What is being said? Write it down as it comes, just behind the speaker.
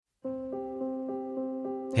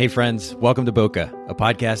Hey friends, welcome to Bokeh, a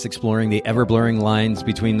podcast exploring the ever-blurring lines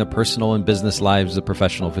between the personal and business lives of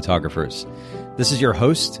professional photographers. This is your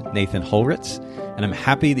host, Nathan Holritz, and I'm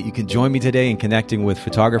happy that you can join me today in connecting with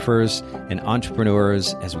photographers and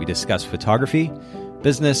entrepreneurs as we discuss photography,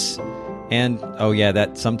 business, and, oh yeah,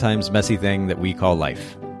 that sometimes messy thing that we call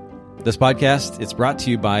life. This podcast, it's brought to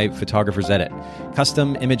you by Photographers Edit,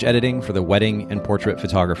 custom image editing for the wedding and portrait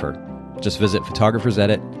photographer. Just visit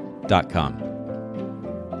photographersedit.com.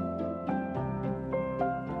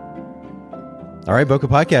 All right, Bokeh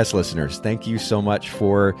Podcast listeners, thank you so much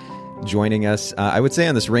for joining us. I would say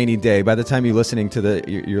on this rainy day, by the time you're listening to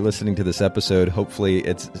this episode, hopefully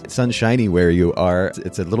it's sunshiny where you are.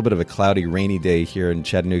 It's a little bit of a cloudy, rainy day here in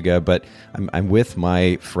Chattanooga, but I'm with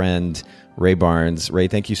my friend Ray Barnes. Ray,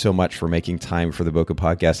 thank you so much for making time for the Bokeh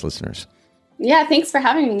Podcast listeners. Yeah, thanks for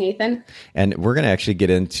having me, Nathan. And we're going to actually get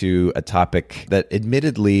into a topic that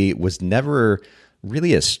admittedly was never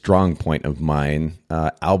really a strong point of mine,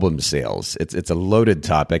 album sales. It's a loaded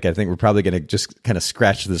topic. I think we're probably going to just kind of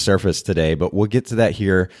scratch the surface today, but we'll get to that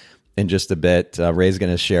here in just a bit. Ray's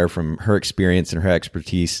going to share from her experience and her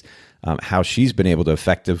expertise how she's been able to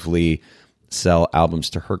effectively sell albums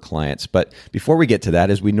to her clients. But before we get to that,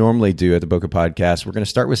 as we normally do at the Bokeh Podcast, we're going to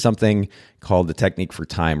start with something called the technique for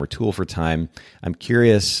time or tool for time. I'm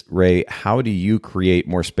curious, Ray, how do you create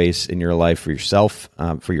more space in your life for yourself,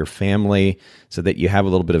 for your family, so that you have a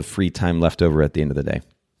little bit of free time left over at the end of the day?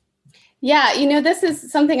 Yeah, this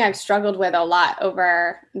is something I've struggled with a lot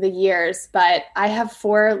over the years, but I have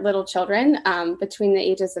 4 little children between the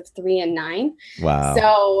ages of 3 and 9. Wow.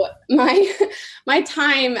 So my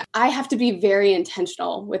time, I have to be very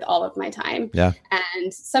intentional with all of my time. Yeah.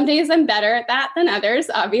 And some days I'm better at that than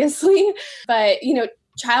others, obviously. But,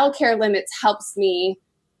 childcare limits helps me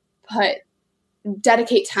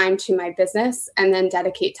dedicate time to my business and then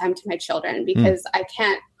dedicate time to my children because I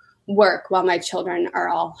can't work while my children are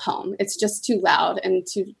all home. It's just too loud and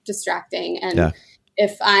too distracting. And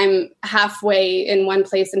if I'm halfway in one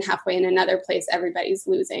place and halfway in another place, everybody's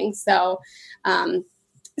losing. So the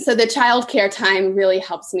childcare time really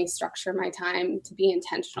helps me structure my time to be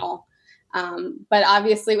intentional. But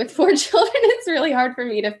obviously with 4 children, it's really hard for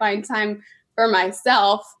me to find time for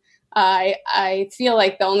myself. I feel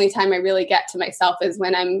like the only time I really get to myself is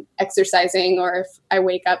when I'm exercising or if I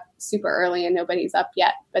wake up super early and nobody's up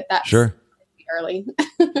yet, but that's sure. Early.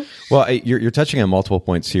 Well, you're touching on multiple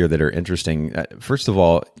points here that are interesting. First of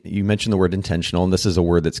all, you mentioned the word intentional, and this is a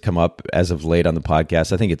word that's come up as of late on the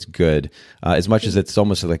podcast. I think it's good. As much as it's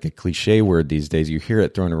almost like a cliche word these days, you hear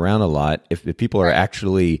it thrown around a lot. If people are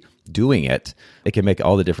actually doing it, it can make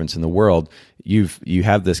all the difference in the world. You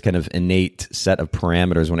have this kind of innate set of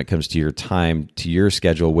parameters when it comes to your time, to your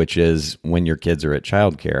schedule, which is when your kids are at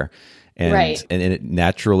childcare. And it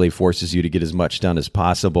naturally forces you to get as much done as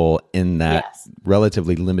possible in that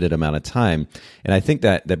relatively limited amount of time. And I think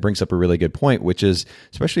that brings up a really good point, which is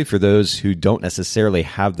especially for those who don't necessarily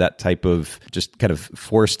have that type of just kind of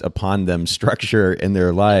forced upon them structure in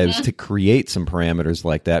their lives to create some parameters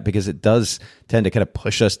like that, because it does tend to kind of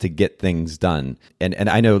push us to get things done. And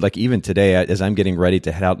I know, like even today, as I'm getting ready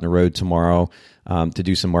to head out on the road tomorrow to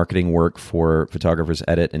do some marketing work for Photographers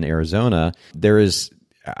Edit in Arizona,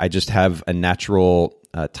 I just have a natural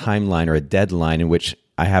timeline or a deadline in which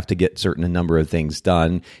I have to get certain number of things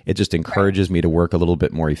done. It just encourages me to work a little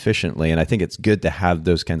bit more efficiently. And I think it's good to have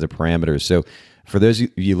those kinds of parameters. So for those of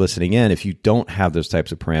you listening in, if you don't have those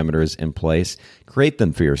types of parameters in place, create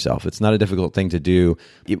them for yourself. It's not a difficult thing to do.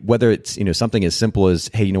 Whether it's something as simple as,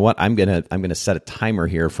 hey, you know what, I'm gonna set a timer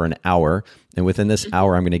here for an hour, and within this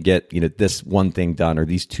hour, I'm gonna get this one thing done or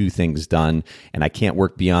these 2 things done, and I can't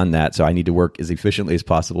work beyond that. So I need to work as efficiently as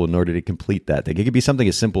possible in order to complete that thing. It could be something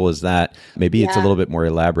as simple as that. Maybe it's a little bit more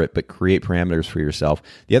elaborate, but create parameters for yourself.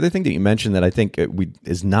 The other thing that you mentioned that I think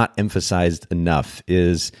is not emphasized enough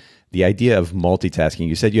is the idea of multitasking.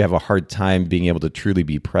 You said you have a hard time being able to truly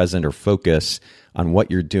be present or focus on what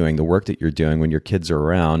you're doing, the work that you're doing when your kids are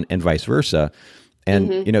around, and vice versa.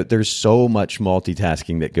 And there's so much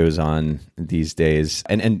multitasking that goes on these days,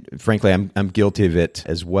 and frankly, I'm guilty of it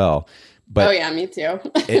as well. But oh yeah, me too.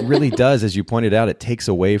 It really does, as you pointed out, it takes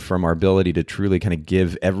away from our ability to truly kind of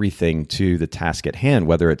give everything to the task at hand,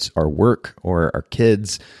 whether it's our work or our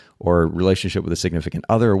kids or relationship with a significant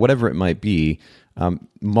other or whatever it might be.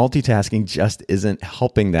 Multitasking just isn't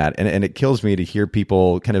helping that. And it kills me to hear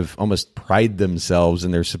people kind of almost pride themselves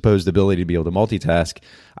in their supposed ability to be able to multitask.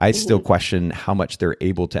 I still question how much they're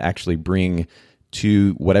able to actually bring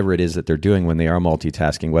to whatever it is that they're doing when they are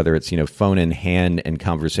multitasking, whether it's, phone in hand and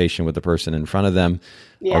conversation with the person in front of them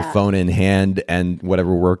or phone in hand and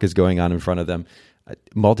whatever work is going on in front of them.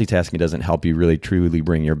 multitasking doesn't help you really truly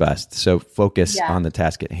bring your best. So focus on the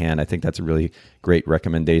task at hand. I think that's a really great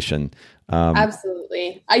recommendation.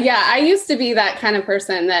 Absolutely. I used to be that kind of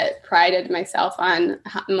person that prided myself on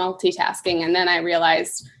multitasking. And then I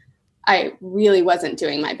realized I really wasn't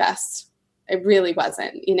doing my best. I really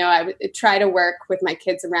wasn't. I would try to work with my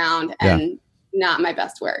kids around and not my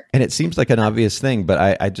best work. And it seems like an obvious thing,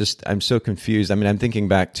 but I'm so confused. I mean, I'm thinking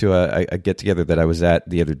back to a get together that I was at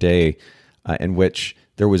the other day in which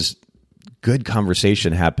there was good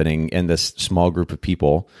conversation happening in this small group of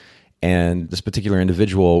people. And this particular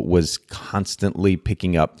individual was constantly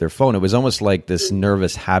picking up their phone. It was almost like this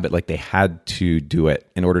nervous habit, like they had to do it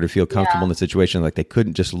in order to feel comfortable in the situation. Like they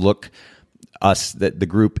couldn't just look us, the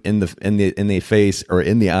group, in the face or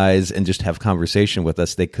in the eyes and just have conversation with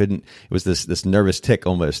us. They couldn't. It was this nervous tick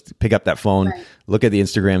almost. Pick up that phone, look at the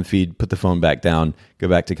Instagram feed, put the phone back down, go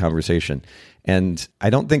back to conversation. And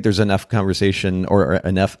I don't think there's enough conversation or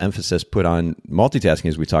enough emphasis put on multitasking,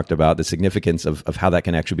 as we talked about, the significance of how that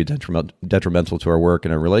can actually be detrimental to our work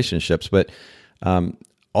and our relationships. But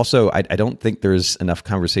also, I don't think there's enough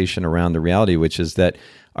conversation around the reality, which is that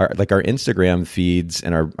our Instagram feeds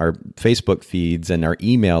and our Facebook feeds and our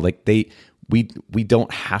email, we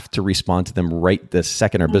don't have to respond to them right this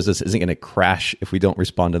second. Our business isn't going to crash if we don't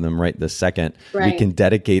respond to them right this second. We can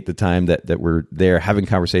dedicate the time that we're there having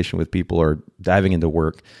conversation with people or diving into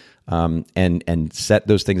work, and set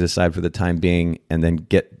those things aside for the time being, and then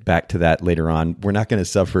get back to that later on. We're not going to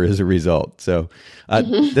suffer as a result. So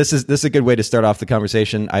this is a good way to start off the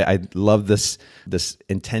conversation. I love this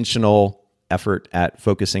intentional effort at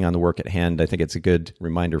focusing on the work at hand. I think it's a good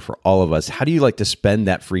reminder for all of us. How do you like to spend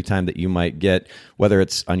that free time that you might get, whether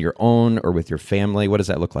it's on your own or with your family? What does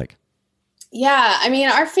that look like? Yeah, I mean,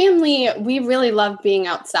 our family, we really love being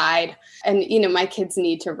outside, and my kids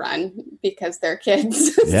need to run because they're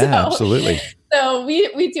kids. Yeah, absolutely. So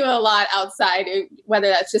we do a lot outside, whether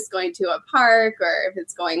that's just going to a park or if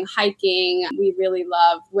it's going hiking. We really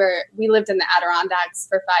love we lived in the Adirondacks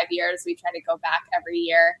for 5 years. We try to go back every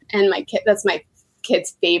year, and that's my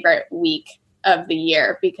kid's favorite week of the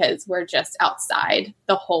year because we're just outside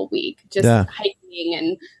the whole week, just hiking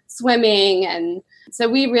and swimming. And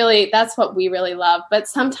so that's what we really love. But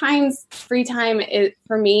sometimes free time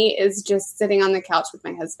for me is just sitting on the couch with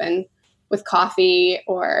my husband with coffee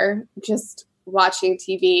or just watching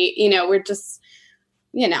TV. We're just,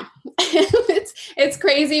 it's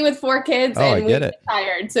crazy with 4 kids and we get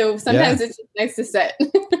tired. So sometimes it's just nice to sit.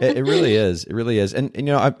 It really is. It really is. And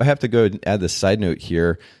I have to go and add this side note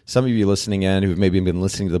here. Some of you listening in who've maybe been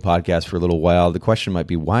listening to the podcast for a little while, the question might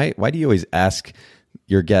be, why do you always ask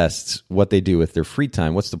your guests what they do with their free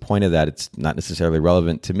time? What's the point of that? It's not necessarily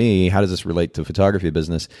relevant to me. How does this relate to photography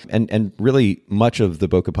business? And really much of the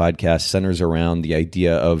Bokeh podcast centers around the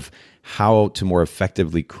idea of how to more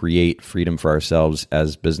effectively create freedom for ourselves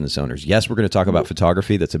as business owners. Yes, we're going to talk about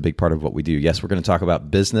photography. That's a big part of what we do. Yes, we're going to talk about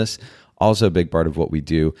business, also a big part of what we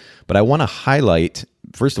do. But I want to highlight,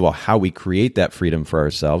 first of all, how we create that freedom for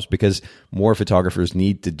ourselves, because more photographers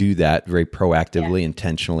need to do that very proactively,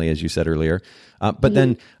 intentionally, as you said earlier. But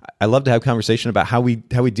then I love to have conversation about how we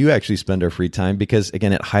do actually spend our free time, because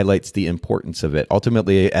again, it highlights the importance of it.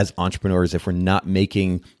 Ultimately, as entrepreneurs, if we're not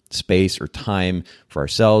making space or time for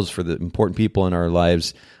ourselves, for the important people in our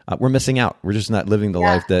lives, we're missing out. We're just not living the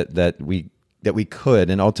life that we could,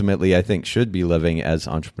 and ultimately I think should be living as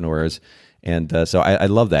entrepreneurs. And so I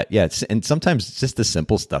love that. Yeah. And sometimes it's just the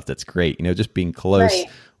simple stuff that's great. Just being close,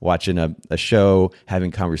 watching a show,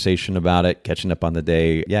 having conversation about it, catching up on the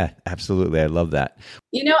day. Yeah, absolutely. I love that.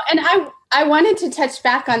 And I wanted to touch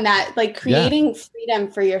back on that, like creating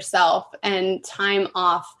freedom for yourself and time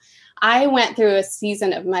off. I went through a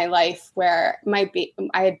season of my life where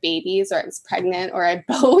I had babies, or I was pregnant, or I had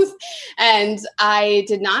both, and I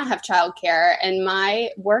did not have childcare, and my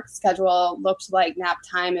work schedule looked like nap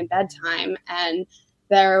time and bedtime, and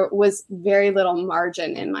there was very little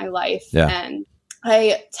margin in my life. And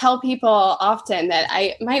I tell people often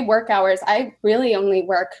that my work hours, I really only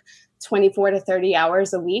work 24 to 30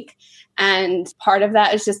 hours a week. And part of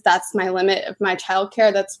that is that's my limit of my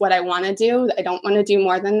childcare. That's what I want to do. I don't want to do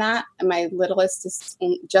more than that. And my littlest is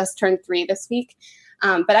just turned 3 this week.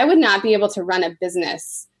 But I would not be able to run a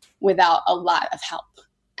business without a lot of help.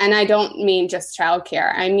 And I don't mean just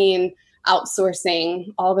childcare. I mean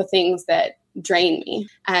outsourcing all the things that drain me.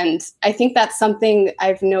 And I think that's something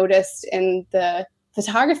I've noticed in the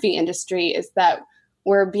photography industry, is that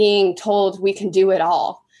we're being told we can do it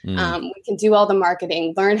all. We can do all the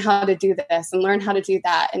marketing, learn how to do this and learn how to do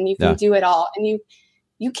that. And you can do it all. And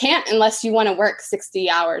you can't unless you want to work 60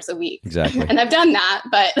 hours a week. Exactly. And I've done that,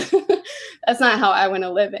 but that's not how I want to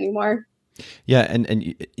live anymore. Yeah,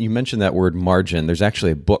 and you mentioned that word margin. There's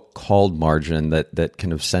actually a book called Margin that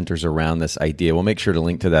kind of centers around this idea. We'll make sure to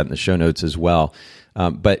link to that in the show notes as well.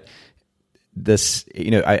 But this,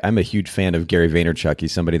 I'm a huge fan of Gary Vaynerchuk.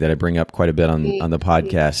 He's somebody that I bring up quite a bit on the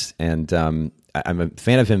podcast, and I'm a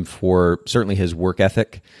fan of him for certainly his work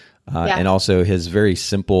ethic. And also his very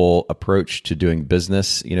simple approach to doing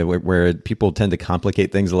business, where people tend to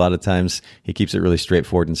complicate things a lot of times. He keeps it really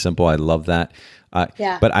straightforward and simple. I love that.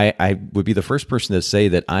 But I would be the first person to say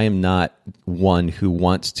that I am not one who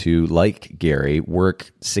wants to, like Gary, work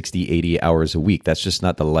 60, 80 hours a week. That's just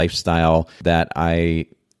not the lifestyle that I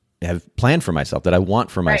have planned for myself, that I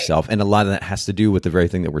want for myself. And a lot of that has to do with the very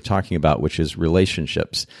thing that we're talking about, which is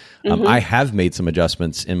relationships. I have made some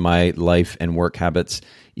adjustments in my life and work habits,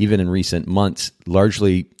 even in recent months,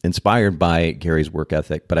 largely inspired by Gary's work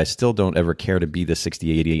ethic, but I still don't ever care to be the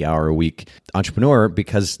 60, 80 hour a week entrepreneur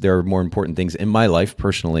because there are more important things in my life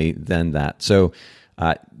personally than that. So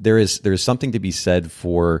there is something to be said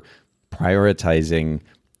for prioritizing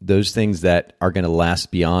those things that are going to last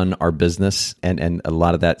beyond our business. And a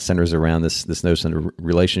lot of that centers around this notion of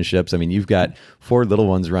relationships. I mean, you've got 4 little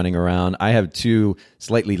ones running around. I have 2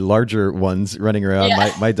 slightly larger ones running around.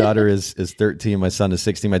 Yeah. My daughter is 13. My son is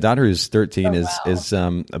 16. My daughter who's 13 is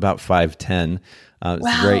about 5'10".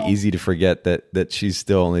 It's very easy to forget that she's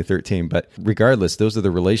still only 13. But regardless, those are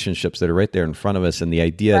the relationships that are right there in front of us. And the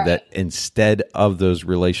idea that instead of those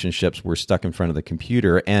relationships, we're stuck in front of the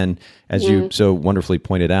computer. And as you so wonderfully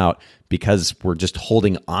pointed out, because we're just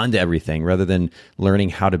holding on to everything rather than learning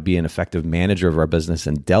how to be an effective manager of our business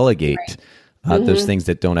and delegate those things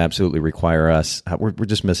that don't absolutely require us, we're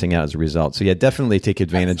just missing out as a result. So yeah, definitely take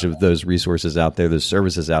advantage of those resources out there, those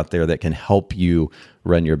services out there that can help you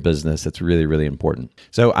run your business. That's really, really important.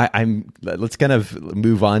 So let's kind of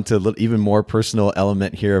move on to an even more personal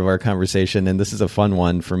element here of our conversation. And this is a fun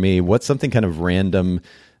one for me. What's something kind of random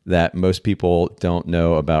that most people don't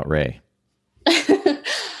know about Rae?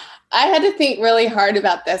 I had to think really hard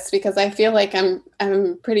about this because I feel like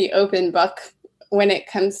I'm pretty open book when it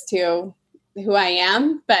comes to who I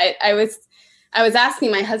am. But I was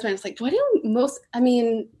asking my husband, I was like, what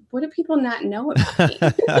do people not know about me?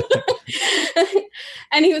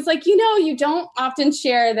 And he was like, you don't often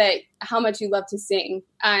share that how much you love to sing.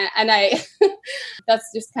 And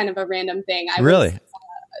that's just kind of a random thing. I was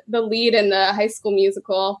the lead in the High School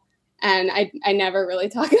Musical, and I never really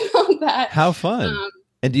talk about that. How fun.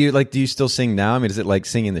 And do you still sing now? I mean, is it like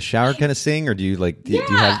sing in the shower kind of sing, or do you like, do you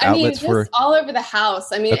have outlets for all over the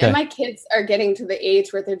house? I mean, and my kids are getting to the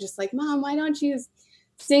age where they're just like, Mom, why don't you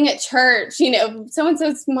sing at church?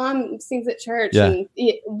 So-and-so's mom sings at church. Yeah. And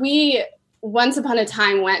we once upon a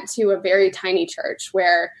time went to a very tiny church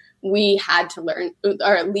where we had to learn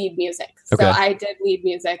or lead music. Okay. So I did lead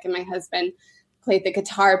music and my husband played the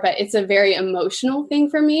guitar, but it's a very emotional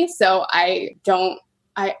thing for me. So I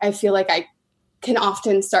feel like I can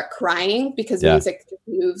often start crying because music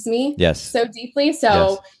moves me so deeply.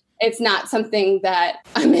 So it's not something that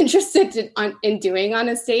I'm interested in doing on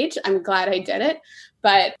a stage. I'm glad I did it.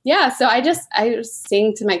 But so I just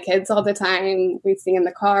sing to my kids all the time. We sing in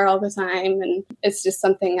the car all the time. And it's just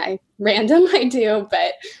something I do,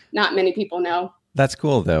 but not many people know. That's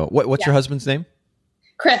cool though. What's your husband's name?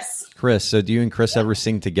 Chris. So do you and Chris ever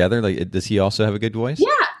sing together? Like, does he also have a good voice?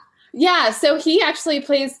 Yeah. So he actually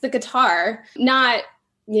plays the guitar, not,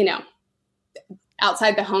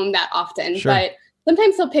 outside the home that often, but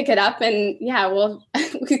sometimes he'll pick it up and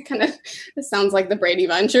we kind of, this sounds like the Brady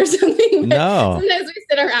Bunch or something. No. Sometimes we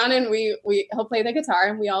sit around and he'll play the guitar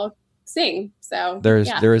and we all sing. So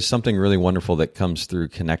there is something really wonderful that comes through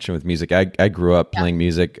connection with music. I grew up playing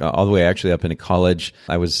music all the way actually up into college.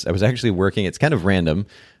 I was actually working, it's kind of random,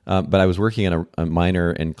 but I was working on a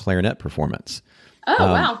minor in clarinet performance. Oh,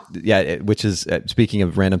 wow. Yeah, which is, speaking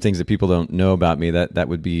of random things that people don't know about me, that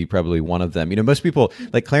would be probably one of them. Most people,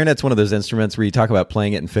 like clarinet's one of those instruments where you talk about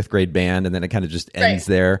playing it in 5th grade band and then it kind of just ends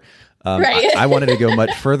there. I wanted to go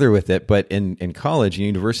much further with it, but in college,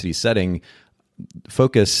 university setting,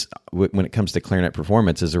 focus when it comes to clarinet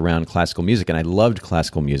performance is around classical music. And I loved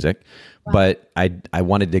classical music, but I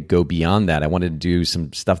wanted to go beyond that. I wanted to do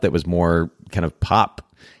some stuff that was more kind of pop.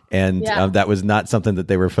 And that was not something that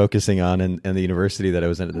they were focusing on in the university that I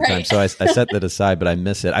was in at the time. So I set that aside, but I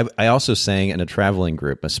miss it. I also sang in a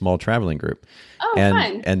small traveling group. Oh,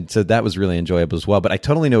 fun. And so that was really enjoyable as well. But I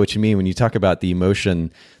totally know what you mean when you talk about the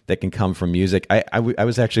emotion that can come from music. I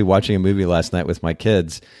was actually watching a movie last night with my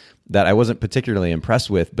kids that I wasn't particularly impressed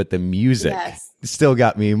with, but the music Yes. still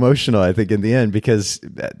got me emotional, I think, in the end, because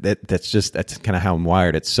that's kind of how I'm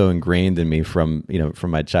wired. It's so ingrained in me from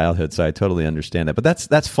my childhood. So I totally understand that. But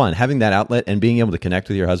that's fun, having that outlet and being able to connect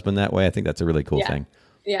with your husband that way. I think that's a really cool thing.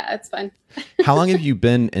 Yeah, it's fun. How long have you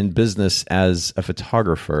been in business as a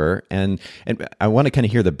photographer? And I want to kind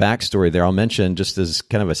of hear the backstory there. I'll mention just as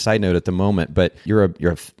kind of a side note at the moment, but you're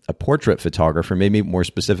a portrait photographer, maybe more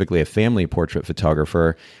specifically a family portrait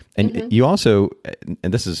photographer. And you also,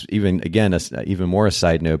 and this is even more a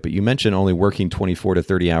side note, but you mentioned only working 24 to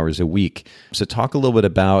 30 hours a week. So talk a little bit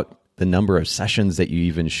about the number of sessions that you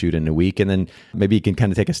even shoot in a week. And then maybe you can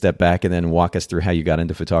kind of take a step back and then walk us through how you got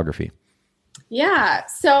into photography. Yeah.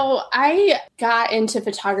 So I got into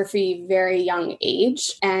photography very young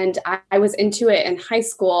age, and I was into it in high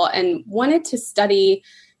school and wanted to study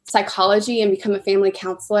psychology and become a family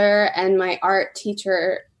counselor. And my art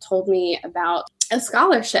teacher told me about a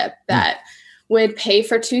scholarship that would pay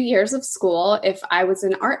for 2 years of school if I was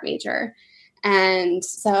an art major. And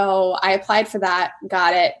so I applied for that,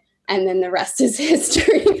 got it. And then the rest is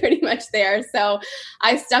history pretty much there. So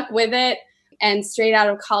I stuck with it. And straight out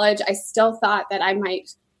of college, I still thought that I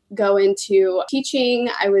might go into teaching.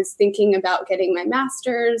 I was thinking about getting my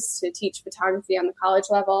master's to teach photography on the college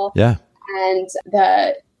level. Yeah. And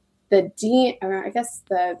the dean, or I guess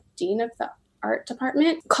the dean of the art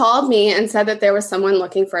department, called me and said that there was someone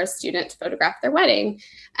looking for a student to photograph their wedding.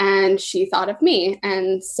 And she thought of me.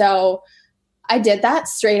 And so I did that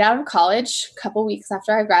straight out of college, a couple weeks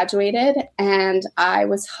after I graduated, and I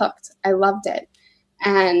was hooked. I loved it.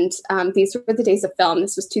 And these were the days of film.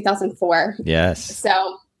 This was 2004. Yes.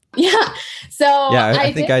 So, yeah. So yeah,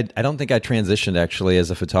 I don't think I transitioned actually as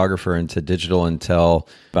a photographer into digital until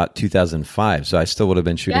about 2005. So I still would have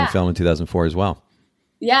been shooting film in 2004 as well.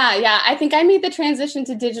 Yeah. I think I made the transition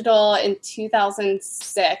to digital in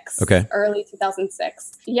 2006. Okay. Early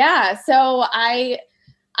 2006. Yeah. So I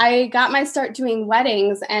got my start doing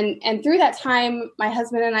weddings, and through that time, my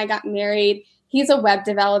husband and I got married. He's a web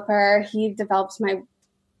developer. He developed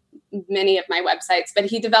many of my websites, but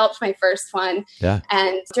he developed my first one. Yeah.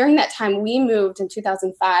 And during that time, we moved in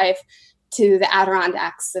 2005 to the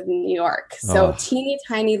Adirondacks of New York. So teeny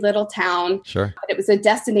tiny little town. Sure. But it was a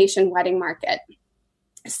destination wedding market.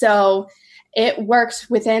 So it worked.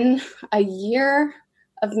 Within a year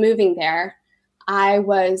of moving there, I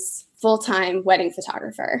was full-time wedding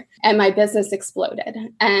photographer, and my business exploded.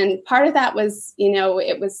 And part of that was,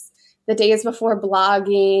 it was the days before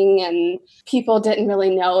blogging, and people didn't really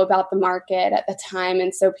know about the market at the time.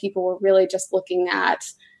 And so people were really just looking at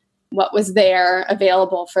what was there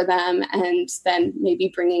available for them, and then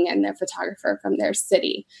maybe bringing in their photographer from their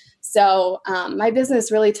city. So my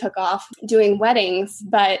business really took off doing weddings.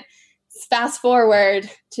 But fast forward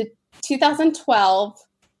to 2012,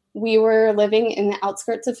 we were living in the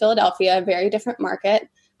outskirts of Philadelphia, a very different market.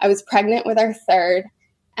 I was pregnant with our third,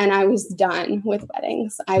 and I was done with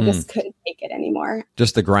weddings. I just couldn't take it anymore.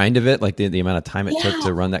 Just the grind of it, like the amount of time it took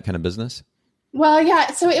to run that kind of business? Well,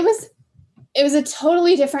 yeah. So it was a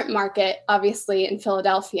totally different market, obviously, in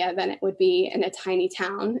Philadelphia than it would be in a tiny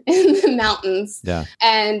town in the mountains. Yeah.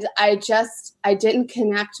 And I didn't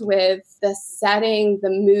connect with the setting, the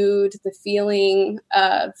mood, the feeling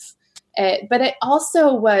of it. But it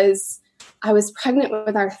also I was pregnant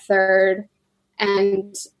with our third,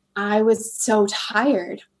 and I was so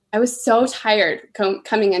tired. I was so tired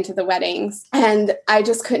coming into the weddings, and I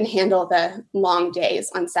just couldn't handle the long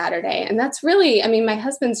days on Saturday. And that's really, my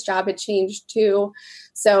husband's job had changed too.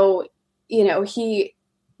 So,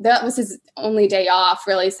 that was his only day off,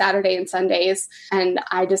 really, Saturday and Sundays. And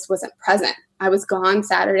I just wasn't present. I was gone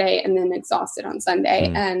Saturday and then exhausted on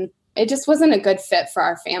Sunday. And it just wasn't a good fit for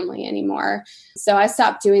our family anymore. So I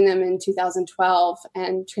stopped doing them in 2012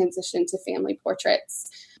 and transitioned to family portraits.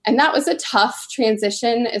 And that was a tough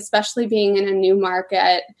transition, especially being in a new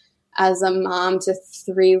market as a mom to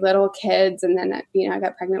 3 little kids. And then, I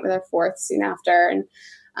got pregnant with our fourth soon after. And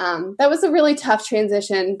that was a really tough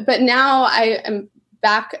transition. But now I am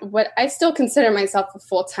back. I still consider myself a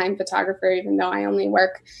full-time photographer, even though I only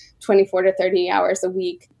work 24 to 30 hours a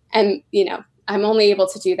week. And, I'm only able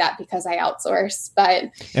to do that because I outsource.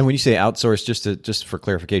 And when you say outsource, just for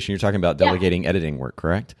clarification, you're talking about delegating editing work,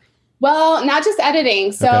 correct? Well, not just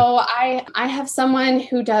editing. So I have someone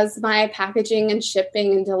who does my packaging and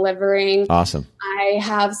shipping and delivering. Awesome. I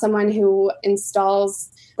have someone who installs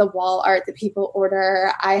the wall art that people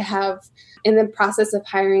order. I have in the process of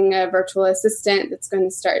hiring a virtual assistant that's going to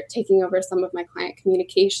start taking over some of my client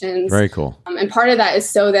communications. Very cool. And part of that is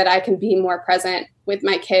so that I can be more present with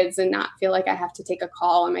my kids and not feel like I have to take a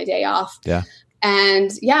call on my day off. Yeah.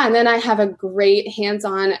 And and then I have a great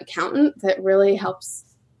hands-on accountant that really helps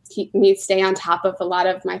keep me stay on top of a lot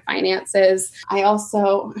of my finances. I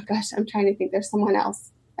also, I'm trying to think, there's someone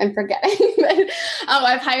else I'm forgetting, but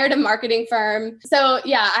I've hired a marketing firm. So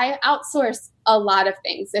I outsource a lot of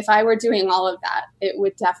things. If I were doing all of that, it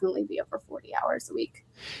would definitely be over 40 hours a week.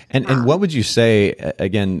 And what would you say,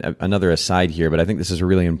 again, another aside here, but I think this is a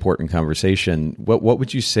really important conversation. What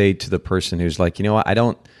would you say to the person who's like, you know what, I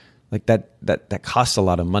don't like that costs a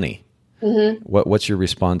lot of money. Mm-hmm. What's your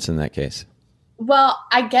response in that case? Well,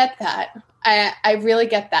 I get that. I really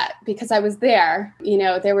get that because I was there.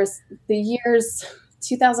 There was the years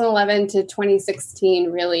 2011 to 2016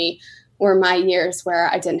 really were my years where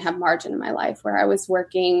I didn't have margin in my life, where I was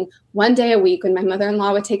working one day a week when my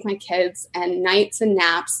mother-in-law would take my kids, and nights and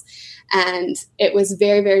naps. And it was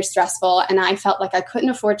very, very stressful. And I felt like I couldn't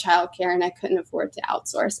afford childcare and I couldn't afford to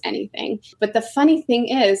outsource anything. But the funny thing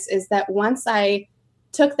is that once I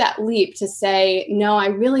took that leap to say, no, I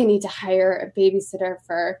really need to hire a babysitter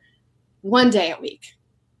for one day a week,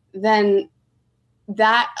 then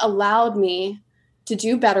that allowed me to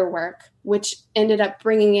do better work, which ended up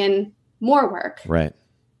bringing in more work. Right.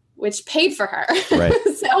 Which paid for her. Right.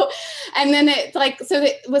 And then it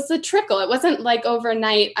was a trickle. It wasn't like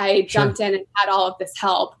overnight I jumped in and had all of this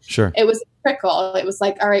help. Sure. It was a trickle. It was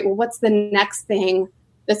like, all right, well, what's the next thing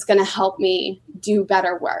that's going to help me do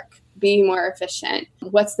better work, be more efficient?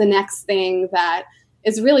 What's the next thing that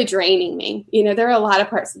is really draining me? There are a lot of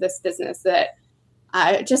parts of this business that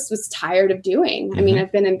I just was tired of doing. Mm-hmm. I mean,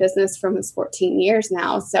 I've been in business for almost 14 years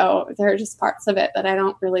now. So there are just parts of it that I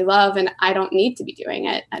don't really love and I don't need to be doing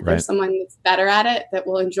it. Right. There's someone that's better at it that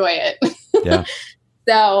will enjoy it. Yeah.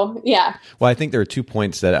 So, yeah. Well, I think there are 2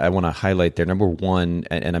 points that I want to highlight there. Number one,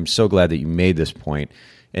 and I'm so glad that you made this point,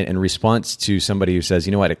 in response to somebody who says,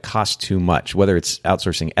 you know what, it costs too much, whether it's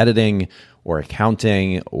outsourcing editing or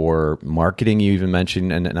accounting or marketing, you even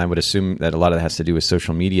mentioned, and I would assume that a lot of that has to do with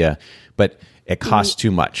social media, but it costs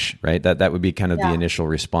too much, right? That would be kind of the initial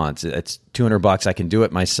response. It's $200, I can do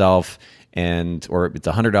it myself, or it's $100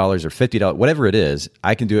 or $50, whatever it is,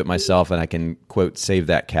 I can do it myself and I can, quote, save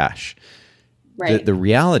that cash. Right. The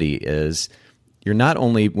reality is you're not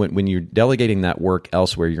only, when you're delegating that work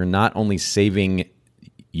elsewhere, you're not only saving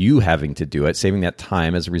you having to do it, saving that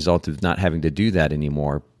time as a result of not having to do that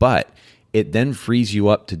anymore, but it then frees you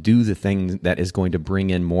up to do the thing that is going to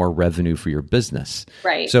bring in more revenue for your business.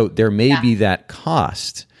 Right. So there may be that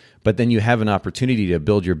cost, but then you have an opportunity to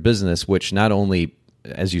build your business, which not only,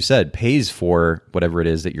 as you said, pays for whatever it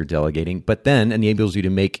is that you're delegating, but then enables you to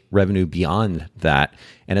make revenue beyond that.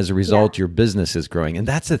 And as a result, your business is growing. And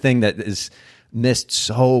that's the thing that is missed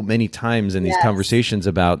so many times in these conversations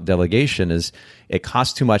about delegation is it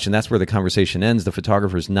costs too much, and that's where the conversation ends. The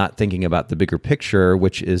photographer's not thinking about the bigger picture,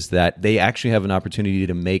 which is that they actually have an opportunity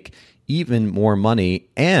to make even more money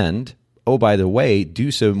and, oh, by the way, do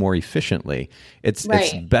so more efficiently. It's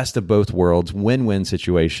best of both worlds, win-win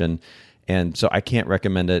situation. And so I can't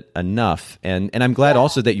recommend it enough. And I'm glad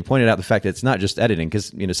also that you pointed out the fact that it's not just editing,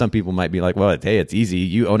 because some people might be like, well, hey, it's easy.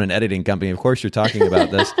 You own an editing company. Of course you're talking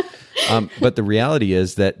about this. But the reality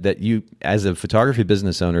is that you, as a photography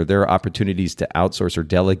business owner, there are opportunities to outsource or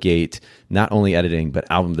delegate not only editing, but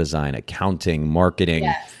album design, accounting, marketing,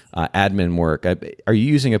 admin work. Are you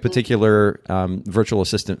using a particular virtual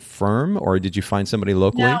assistant firm, or did you find somebody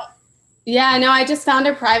locally? No. Yeah, no, I just found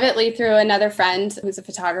her privately through another friend who's a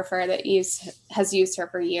photographer that has used her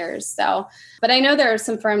for years. So, but I know there are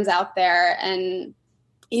some firms out there, and,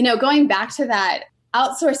 going back to that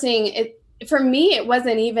outsourcing, for me, it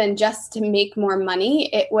wasn't even just to make more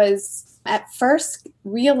money. It was at first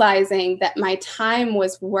realizing that my time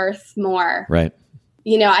was worth more. Right.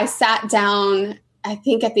 I sat down, I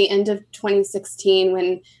think at the end of 2016,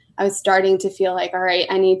 when I was starting to feel like, all right,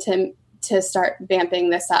 I need to start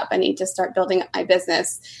vamping this up. I need to start building up my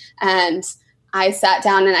business. And I sat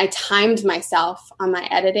down and I timed myself on my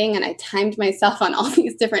editing, and I timed myself on all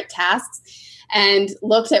these different tasks, and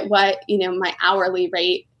looked at what, my hourly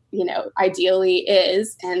rate, ideally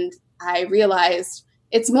is. And I realized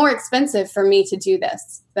it's more expensive for me to do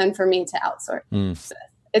this than for me to outsource.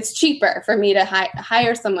 It's cheaper for me to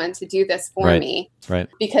hire someone to do this for me. Right.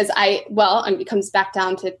 Because it comes back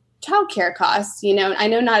down to childcare costs. I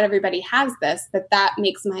know not everybody has this, but that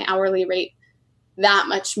makes my hourly rate that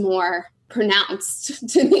much more pronounced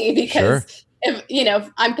to me, because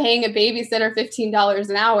if I'm paying a babysitter $15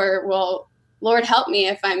 an hour, well, Lord help me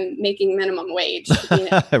if I'm making minimum wage.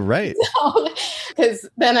 Right. Because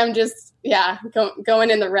then I'm just,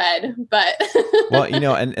 going in the red. But well,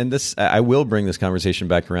 and this, I will bring this conversation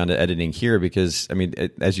back around to editing here, because,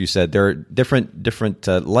 as you said, there are different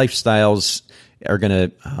lifestyles are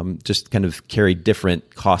going to just kind of carry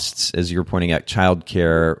different costs, as you're pointing out,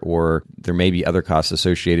 childcare, or there may be other costs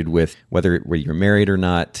associated with whether you're married or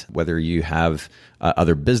not, whether you have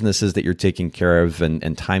other businesses that you're taking care of,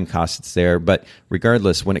 and time costs there. But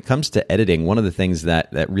regardless, when it comes to editing, one of the things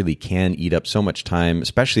that really can eat up so much time,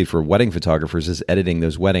 especially for wedding photographers, is editing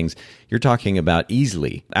those weddings. You're talking about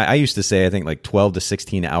easily, I used to say, I think like 12 to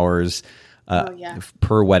 16 hours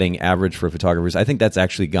per wedding average for photographers. I think that's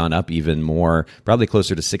actually gone up even more, probably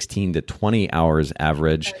closer to 16 to 20 hours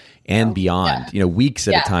average and beyond, weeks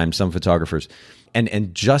at a time, some photographers.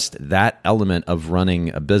 And just that element of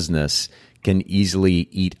running a business can easily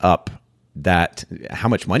eat up that how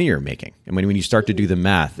much money you're making. And when you start to do the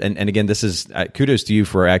math, and again, this is kudos to you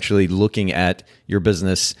for actually looking at your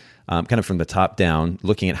business kind of from the top down,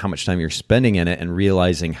 looking at how much time you're spending in it and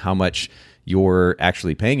realizing how much you're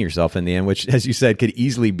actually paying yourself in the end, which, as you said, could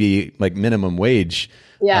easily be like minimum wage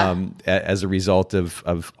as a result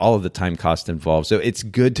of all of the time cost involved. So it's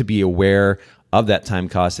good to be aware of that time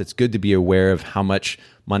cost. It's good to be aware of how much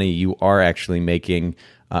money you are actually making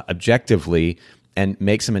objectively, and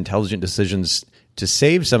make some intelligent decisions to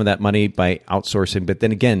save some of that money by outsourcing. But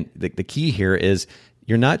then again, the key here is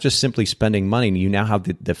you're not just simply spending money. You now have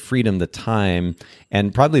the freedom, the time,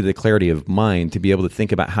 and probably the clarity of mind to be able to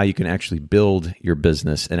think about how you can actually build your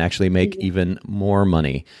business and actually make even more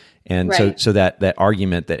money. And so that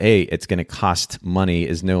argument that, hey, it's going to cost money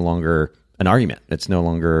is no longer an argument. It's no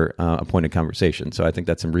longer a point of conversation. So I think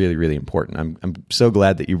that's really, really important. I'm so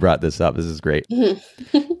glad that you brought this up. This is great.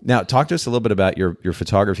 Now, talk to us a little bit about your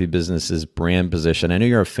photography business's brand position. I know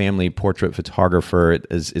you're a family portrait photographer,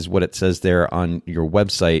 is what it says there on your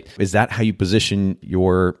website. Is that how you position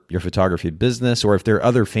your photography business? Or if there are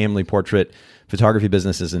other family portrait photography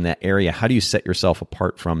businesses in that area, how do you set yourself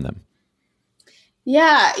apart from them?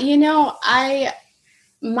 Yeah,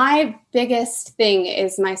 my biggest thing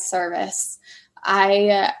is my service.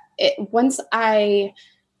 Once I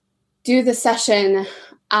do the session,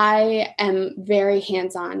 I am very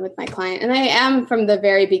hands-on with my client, and I am from the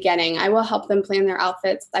very beginning. I will help them plan their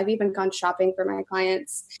outfits. I've even gone shopping for my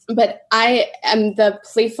clients, but I am the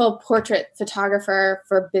playful portrait photographer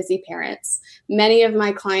for busy parents. Many of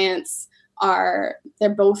my clients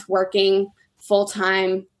they're both working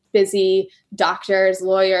full-time, busy doctors,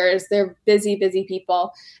 lawyers. They're busy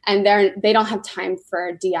people, and they don't have time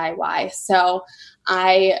for DIY. So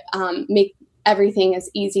I make everything as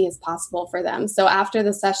easy as possible for them. So after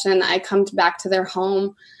the session, I come back to their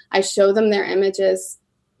home. I show them their images.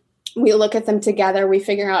 We look at them together. We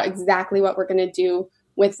figure out exactly what we're going to do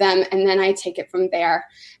with them. And then I take it from there.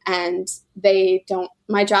 And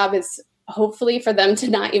my job is hopefully for them to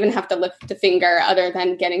not even have to lift a finger other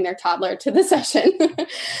than getting their toddler to the session,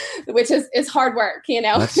 which is hard work,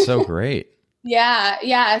 That's so great.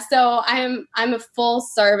 Yeah. So I'm a full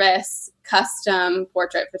service custom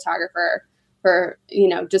portrait photographer for,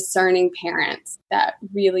 discerning parents that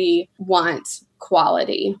really want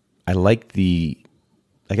quality. I like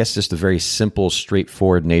just the very simple,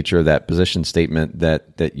 straightforward nature of that position statement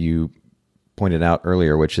that you pointed out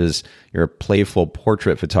earlier, which is you're a playful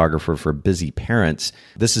portrait photographer for busy parents.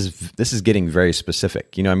 This is getting very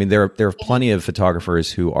specific. There are plenty of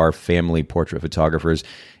photographers who are family portrait photographers,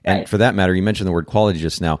 and for that matter, you mentioned the word quality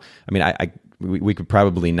just now. We could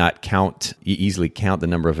probably not easily count the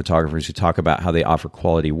number of photographers who talk about how they offer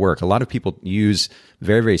quality work. A lot of people use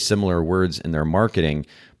very, very similar words in their marketing,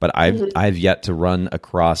 but I've yet to run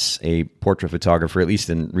across a portrait photographer, at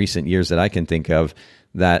least in recent years that I can think of,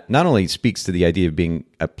 that not only speaks to the idea of being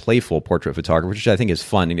a playful portrait photographer, which I think is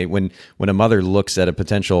fun. When a mother looks at a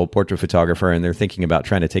potential portrait photographer and they're thinking about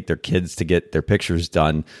trying to take their kids to get their pictures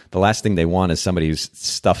done, the last thing they want is somebody who's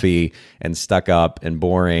stuffy and stuck up and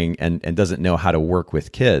boring and doesn't know how to work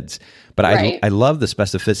with kids. But I love the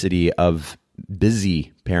specificity of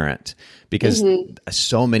busy parent, because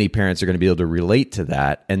so many parents are going to be able to relate to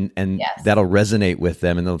that, and that'll resonate with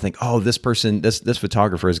them, and they'll think, oh, this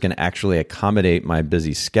photographer is going to actually accommodate my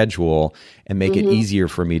busy schedule and make it easier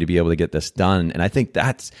for me to be able to get this done. And I think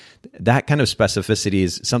that kind of specificity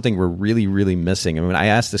is something we're really, really missing. I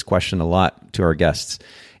ask this question a lot to our guests,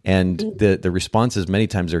 and the responses many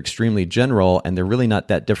times are extremely general, and they're really not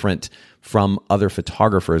that different from other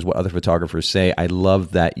photographers, what other photographers say. I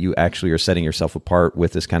love that you actually are setting yourself apart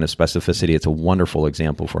with this kind of specificity. It's a wonderful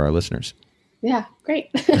example for our listeners. Yeah,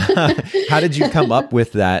 great. How did you come up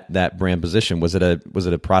with that brand position? Was it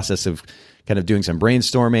a process of kind of doing some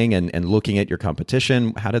brainstorming and looking at your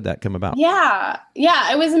competition? How did that come about? Yeah,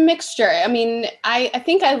 it was a mixture. I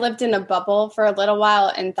think I lived in a bubble for a little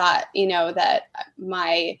while and thought, that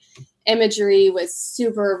my imagery was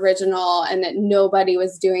super original and that nobody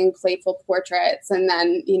was doing playful portraits. And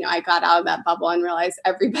then, I got out of that bubble and realized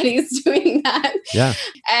everybody's doing that. Yeah.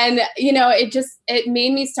 And, it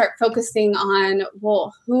made me start focusing on,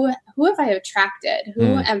 well, who have I attracted?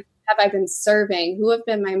 Who have I been serving? Who have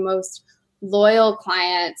been my most loyal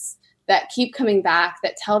clients that keep coming back,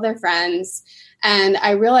 that tell their friends? And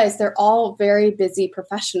I realized they're all very busy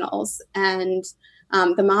professionals, and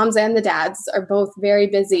the moms and the dads are both very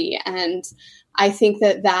busy. And I think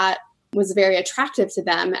that was very attractive to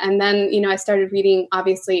them. And then, I started reading,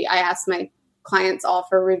 obviously I asked my clients all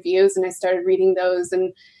for reviews, and I started reading those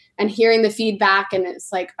and hearing the feedback. And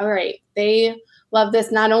it's like, all right, they love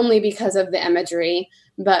this not only because of the imagery,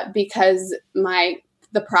 but because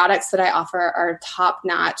the products that I offer are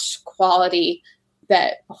top-notch quality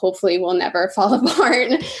that hopefully will never fall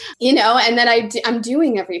apart, and then I'm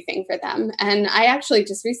doing everything for them. And I actually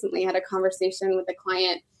just recently had a conversation with a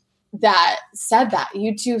client that said that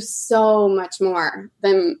you do so much more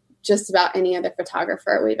than just about any other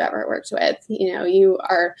photographer we've ever worked with.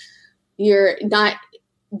 You're not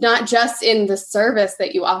just in the service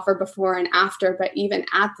that you offer before and after, but even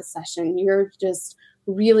at the session, you're just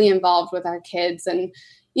really involved with our kids. And,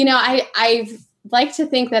 I like to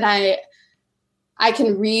think that I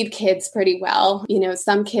can read kids pretty well.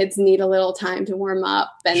 Some kids need a little time to warm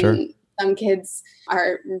up, and sure. Some kids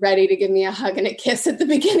are ready to give me a hug and a kiss at the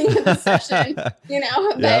beginning of the session, Yep.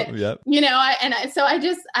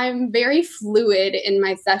 I'm very fluid in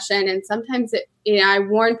my session. And sometimes I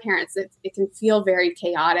warn parents that it can feel very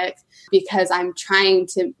chaotic because I'm trying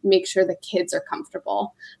to make sure the kids are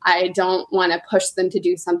comfortable. I don't want to push them to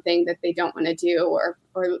do something that they don't want to do, or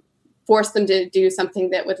force them to do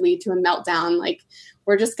something that would lead to a meltdown. Like,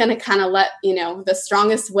 we're just going to kind of let, the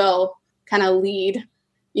strongest will kind of lead,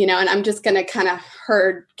 and I'm just going to kind of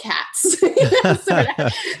herd cats, sort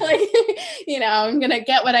of like, I'm going to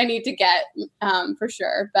get what I need to get, for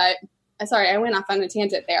sure. But sorry, I went off on a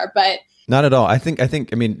tangent there, but not at all. I think,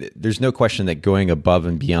 there's no question that going above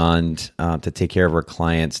and beyond to take care of our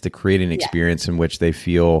clients, to create an experience in which they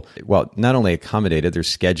feel, well, not only accommodated, their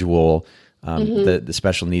schedule, the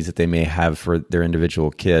special needs that they may have for their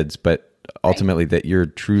individual kids, but ultimately that you're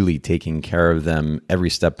truly taking care of them every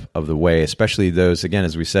step of the way, especially those, again,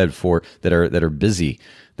 as we said, that are busy,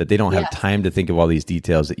 that they don't have time to think of all these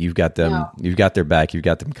details, that you've got them, you've got their back, you've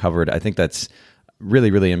got them covered. I think that's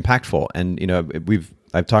really, really impactful. And,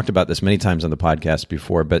 I've talked about this many times on the podcast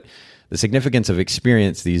before, but the significance of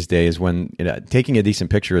experience these days, when taking a decent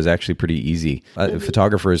picture is actually pretty easy.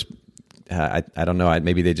 Photographers, I don't know,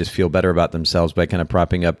 maybe they just feel better about themselves by kind of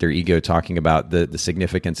propping up their ego, talking about the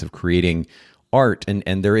significance of creating art.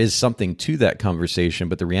 And there is something to that conversation,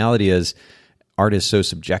 but the reality is art is so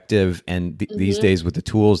subjective. And these days, with the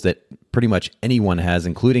tools that pretty much anyone has,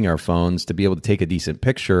 including our phones, to be able to take a decent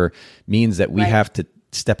picture means that we have to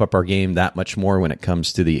step up our game that much more when it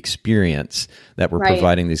comes to the experience that we're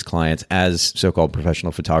providing these clients as so-called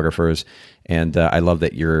professional photographers. And I love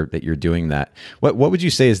that you're doing that. What would you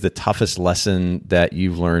say is the toughest lesson that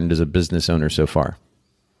you've learned as a business owner so far?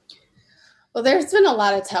 Well, there's been a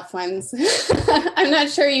lot of tough ones. I'm not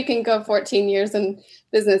sure you can go 14 years in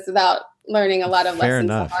business without learning a lot of lessons. Fair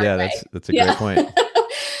enough. Yeah, that's a great point.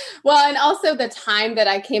 Well, and also the time that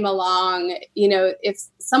I came along, if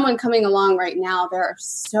someone coming along right now, there are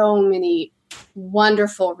so many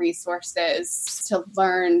wonderful resources to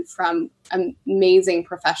learn from amazing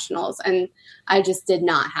professionals. And I just did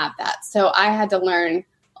not have that. So I had to learn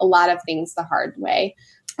a lot of things the hard way.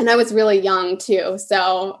 And I was really young too.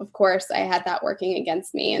 So of course I had that working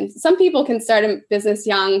against me. And some people can start a business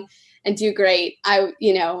young and do great.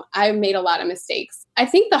 I made a lot of mistakes. I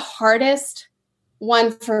think the hardest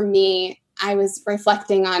one for me, I was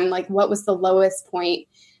reflecting on what was the lowest point.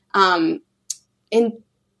 In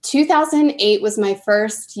 2008 was my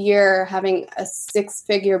first year having a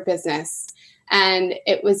 6-figure business, and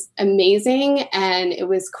it was amazing and it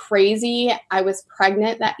was crazy. I was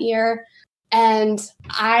pregnant that year, and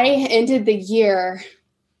I ended the year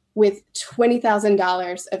with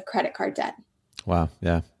 $20,000 of credit card debt. Wow.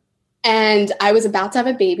 Yeah. And I was about to have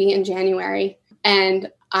a baby in January,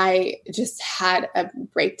 and I just had a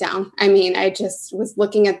breakdown. I just was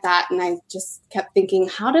looking at that and I just kept thinking,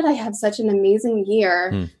 how did I have such an amazing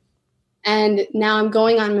year? And now I'm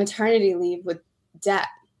going on maternity leave with debt,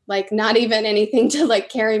 not even anything to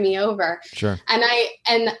carry me over. Sure. And I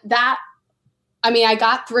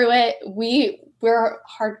got through it. We're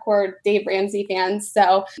hardcore Dave Ramsey fans.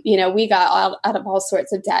 So, we got out of all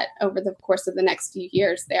sorts of debt over the course of the next few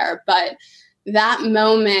years there. But that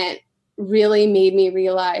moment really made me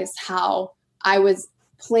realize how I was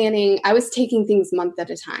planning. I was taking things month at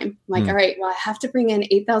a time. Like, all right, well, I have to bring in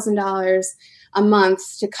 $8,000 a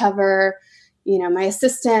month to cover, my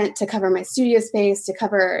assistant, to cover my studio space, to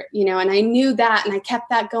cover, and I knew that, and I kept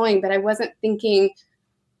that going, but I wasn't thinking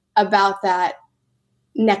about that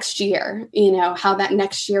next year, how that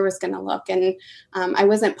next year was going to look. And I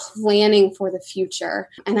wasn't planning for the future.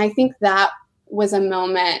 And I think that was a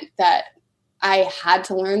moment that I had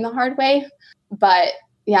to learn the hard way. But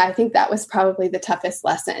yeah, I think that was probably the toughest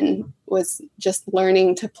lesson, was just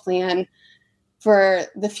learning to plan for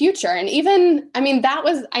the future. And even,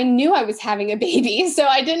 I knew I was having a baby, so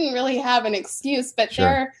I didn't really have an excuse, but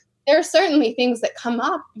Sure. there are certainly things that come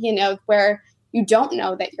up, where you don't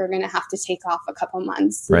know that you're going to have to take off a couple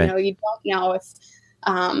months. Right. You don't know if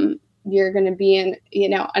you're going to be in,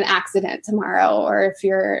 an accident tomorrow, or if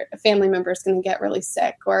your family member is going to get really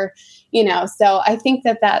sick, or, so I think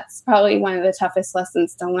that that's probably one of the toughest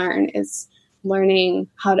lessons to learn, is learning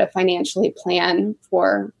how to financially plan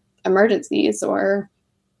for emergencies or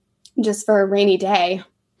just for a rainy day.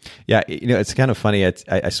 Yeah, it's kind of funny.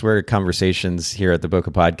 I swear conversations here at the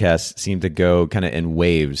Bokeh Podcast seem to go kind of in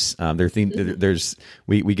waves.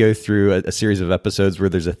 We go through a series of episodes where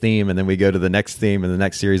there's a theme, and then we go to the next theme and the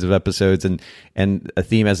next series of episodes, and a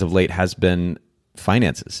theme as of late has been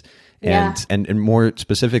finances, and more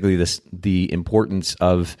specifically the importance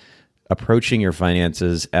of approaching your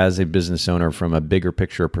finances as a business owner from a bigger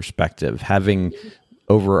picture perspective, having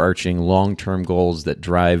overarching long-term goals that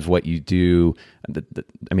drive what you do.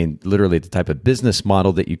 Literally the type of business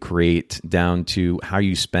model that you create, down to how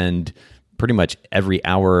you spend pretty much every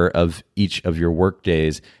hour of each of your work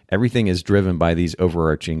days. Everything is driven by these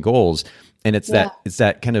overarching goals. And it's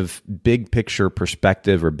that kind of big picture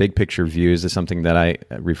perspective, or big picture views, is something that I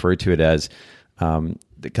refer to it as.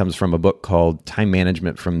 That comes from a book called Time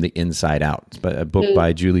Management from the Inside Out, a book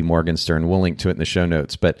by Julie Morgenstern. We'll link to it in the show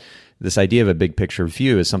notes. But this idea of a big picture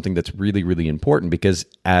view is something that's really, really important, because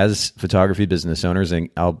as photography business owners, and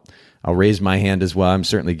I'll raise my hand as well, I'm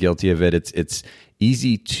certainly guilty of it. It's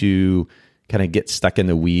easy to kind of get stuck in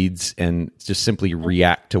the weeds and just simply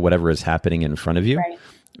react to whatever is happening in front of you. Right.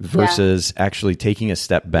 Versus actually taking a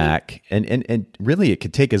step back. And really, it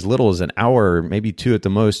could take as little as an hour, maybe two at the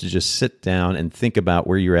most, to just sit down and think about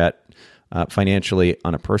where you're at financially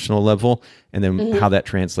on a personal level, and then how that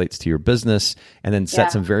translates to your business, and then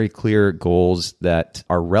set some very clear goals that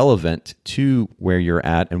are relevant to where you're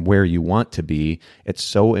at and where you want to be. It's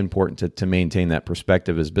so important to maintain that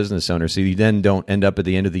perspective as business owners, so you then don't end up at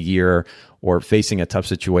the end of the year or facing a tough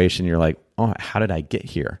situation. You're like, oh, how did I get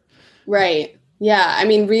here? Right. Yeah.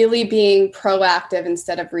 Really being proactive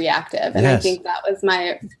instead of reactive. And I think that was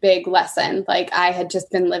my big lesson. Like, I had just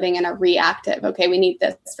been living in a reactive, okay, we need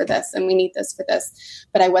this for this, and we need this for this.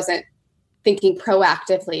 But I wasn't thinking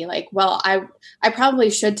proactively, like, well, I probably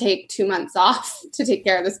should take 2 months off to take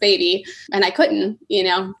care of this baby. And I couldn't,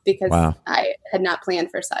 because I had not planned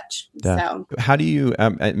for such. Yeah. So how do you,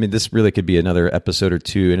 this really could be another episode or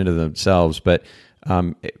two in and of themselves, but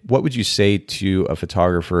what would you say to a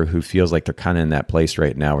photographer who feels like they're kind of in that place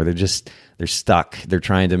right now, where they're stuck, they're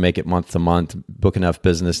trying to make it month to month, book enough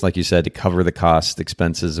business, like you said, to cover the cost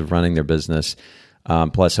expenses of running their business,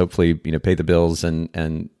 plus hopefully, pay the bills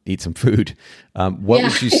and eat some food. What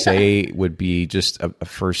would you say would be just a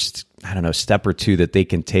first, step or two that they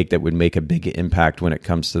can take that would make a big impact when it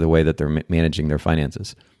comes to the way that they're managing their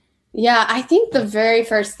finances? Yeah, I think the very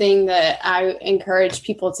first thing that I encourage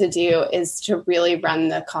people to do is to really run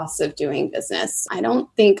the cost of doing business. I don't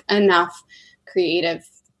think enough creative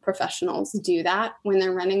professionals do that when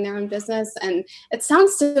they're running their own business. And it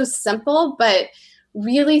sounds so simple, but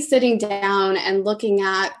really sitting down and looking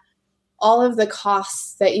at all of the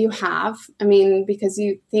costs that you have. Because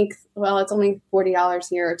you think, well, it's only $40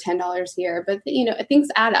 here or $10 here, but things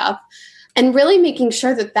add up. And really making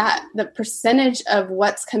sure that the percentage of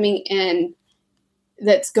what's coming in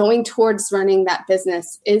that's going towards running that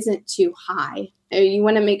business isn't too high. You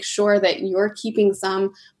want to make sure that you're keeping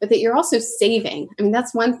some, but that you're also saving.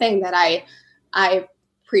 That's one thing that I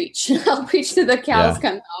preach. I'll preach to the cows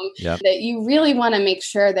come home. Yep. That you really want to make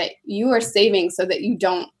sure that you are saving so that you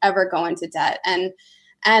don't ever go into debt. And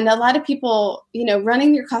a lot of people,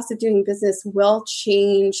 running your cost of doing business will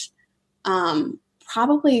change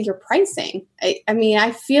probably your pricing.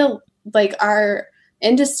 I feel like our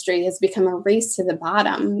industry has become a race to the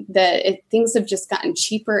bottom, that things have just gotten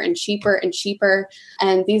cheaper and cheaper and cheaper,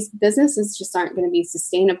 and these businesses just aren't going to be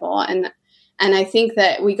sustainable. And I think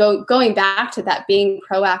that going back to that, being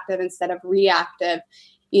proactive instead of reactive.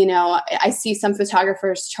 I see some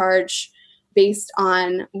photographers charge based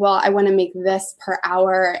on, well, I want to make this per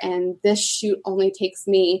hour, and this shoot only takes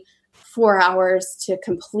me 4 hours to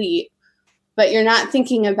complete, but you're not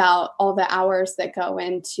thinking about all the hours that go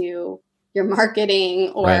into your marketing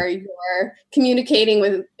or your communicating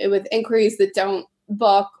with inquiries that don't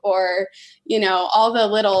book, or, all the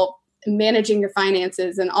little managing your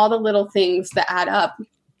finances and all the little things that add up.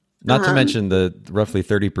 Not to mention the roughly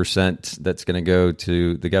 30% that's going to go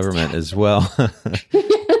to the government as well.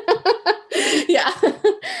 Yeah.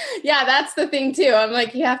 Yeah, that's the thing too. I'm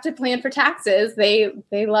like, you have to plan for taxes. They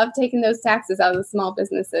love taking those taxes out of the small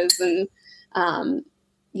businesses. And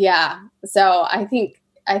so I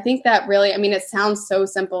think that really, it sounds so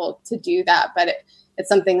simple to do that, but it's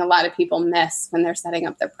something a lot of people miss when they're setting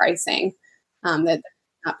up their pricing, that they're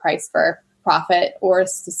not priced for profit or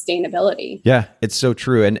sustainability. Yeah, it's so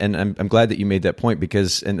true. And I'm glad that you made that point,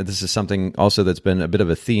 because, and this is something also that's been a bit of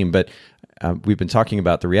a theme, but we've been talking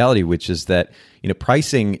about the reality, which is that,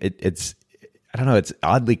 pricing, it's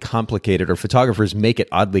oddly complicated, or photographers make it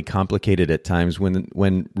oddly complicated at times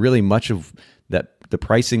when really much of that, the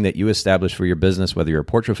pricing that you establish for your business, whether you're a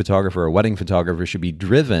portrait photographer or a wedding photographer, should be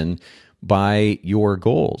driven by your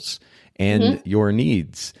goals and your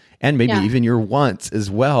needs, and maybe even your wants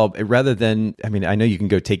as well, rather than, I know you can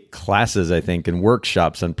go take classes, I think, and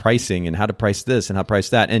workshops on pricing and how to price this and how to price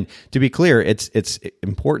that. And to be clear, it's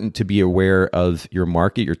important to be aware of your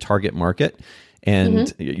market, your target market,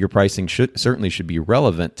 and your pricing should be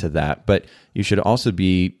relevant to that. But you should also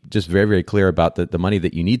be just very, very clear about the money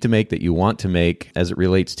that you need to make, that you want to make as it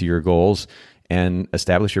relates to your goals, and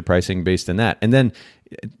establish your pricing based on that. And then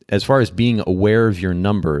as far as being aware of your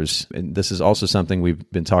numbers, and this is also something we've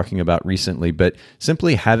been talking about recently, but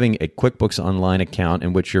simply having a QuickBooks Online account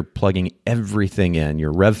in which you're plugging everything in,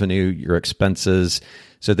 your revenue, your expenses,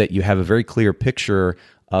 so that you have a very clear picture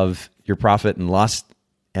of your profit and loss,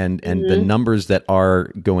 and the numbers that are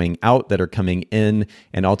going out, that are coming in,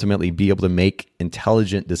 and ultimately be able to make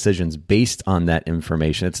intelligent decisions based on that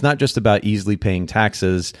information. It's not just about easily paying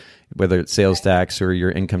taxes, whether it's sales tax or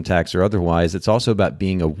your income tax or otherwise. It's also about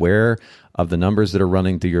being aware of the numbers that are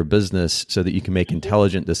running through your business so that you can make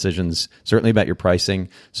intelligent decisions, certainly about your pricing,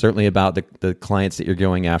 certainly about the clients that you're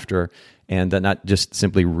going after, and not just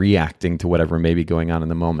simply reacting to whatever may be going on in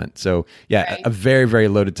the moment. So a very, very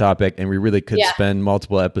loaded topic, and we really could spend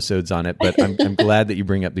multiple episodes on it, but I'm glad that you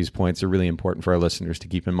bring up these points. They're really important for our listeners to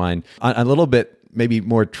keep in mind. On a little bit maybe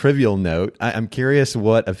more trivial note, I'm curious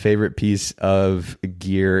what a favorite piece of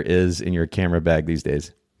gear is in your camera bag these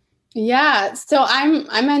days. Yeah, so I'm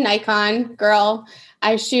a Nikon girl.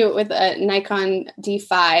 I shoot with a Nikon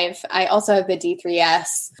D5. I also have the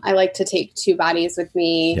D3S. I like to take two bodies with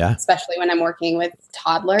me, especially when I'm working with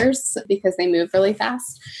toddlers, because they move really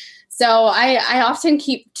fast. So I often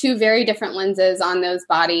keep two very different lenses on those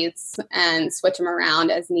bodies and switch them around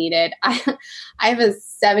as needed. I have a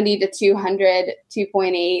 70 to 200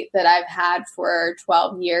 2.8 that I've had for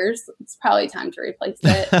 12 years. It's probably time to replace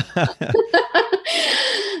it.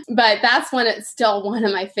 But that's when it's still one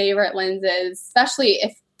of my favorite lenses, especially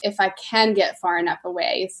if I can get far enough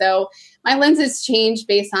away. So my lenses change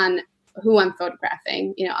based on who I'm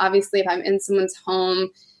photographing. Obviously, if I'm in someone's home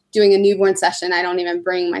doing a newborn session, I don't even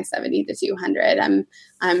bring my 70 to 200.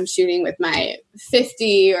 I'm shooting with my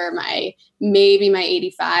 50 or maybe my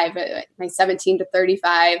 85. My 17 to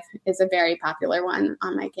 35 is a very popular one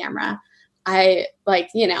on my camera. I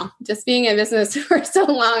just being in business for so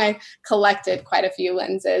long, I collected quite a few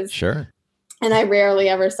lenses. Sure. And I rarely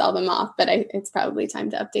ever sell them off, but it's probably time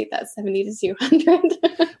to update that 70 to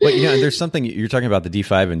 200. Well, there's something, you're talking about the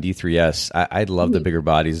D5 and D3S. I love the bigger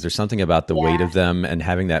bodies. There's something about the weight of them and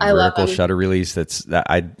having that vertical shutter release that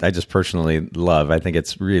I just personally love. I think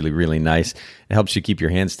it's really, really nice. It helps you keep your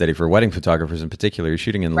hands steady. For wedding photographers in particular, you're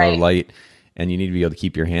shooting in low light and you need to be able to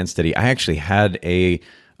keep your hands steady. I actually had a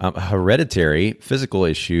hereditary physical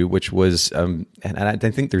issue, which was, and I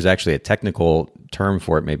think there's actually a technical term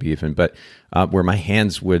for it, maybe even, but where my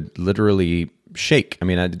hands would literally shake.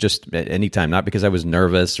 I just at any time, not because I was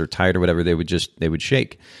nervous or tired or whatever, they would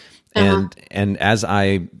shake. And as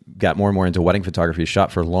I got more and more into wedding photography,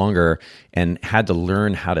 shot for longer, and had to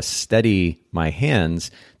learn how to steady my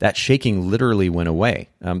hands, that shaking literally went away.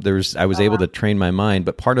 I was able to train my mind,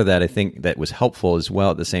 but part of that, I think, that was helpful as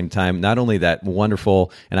well at the same time. Not only that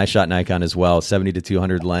wonderful, and I shot Nikon as well, 70 to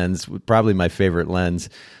 200 lens, probably my favorite lens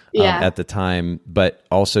at the time, but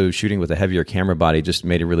also shooting with a heavier camera body just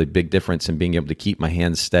made a really big difference in being able to keep my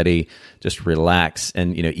hands steady, just relax,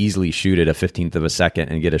 and easily shoot at a 15th of a second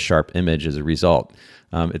and get a sharp image as a result.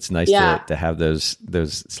 It's nice to have those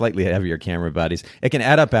slightly heavier camera bodies. It can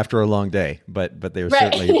add up after a long day, but they're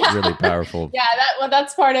certainly really powerful. Yeah,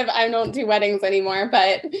 that's part of, I don't do weddings anymore,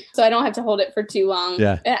 but so I don't have to hold it for too long.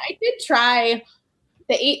 Yeah. I did try,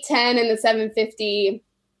 the 810 and the 750,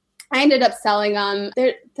 I ended up selling them.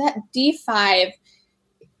 That D5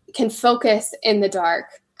 can focus in the dark.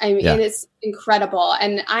 I mean, it's incredible.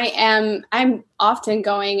 And I'm often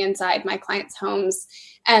going inside my clients' homes,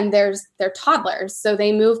 and they're toddlers, so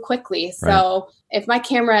they move quickly. So if my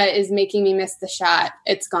camera is making me miss the shot,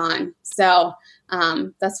 it's gone. So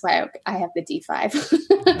that's why I have the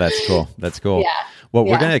D5. That's cool. Yeah. Well,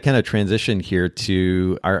 we're going to kind of transition here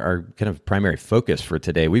to our kind of primary focus for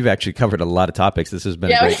today. We've actually covered a lot of topics. This has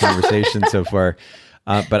been a great conversation so far.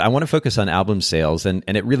 But I want to focus on album sales. And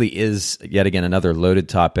it really is, yet again, another loaded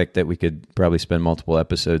topic that we could probably spend multiple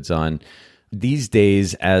episodes on. These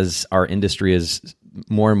days, as our industry is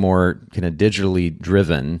more and more kind of digitally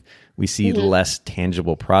driven, we see less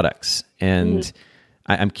tangible products. And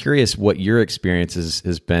I'm curious what your experience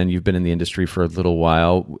has been. You've been in the industry for a little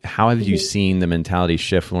while. How have you seen the mentality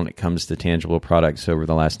shift when it comes to tangible products over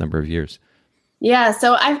the last number of years? Yeah,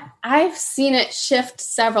 so I've seen it shift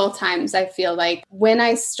several times. I feel like when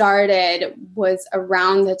I started was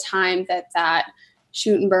around the time that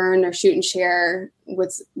shoot and burn or shoot and share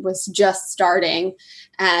was just starting,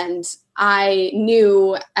 and I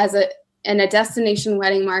knew in a destination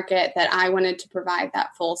wedding market that I wanted to provide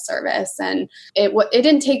that full service, and it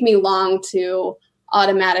didn't take me long to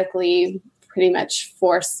automatically pretty much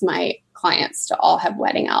force my clients to all have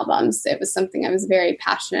wedding albums. It was something I was very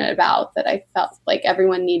passionate about, that I felt like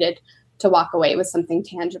everyone needed to walk away with something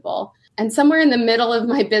tangible. And somewhere in the middle of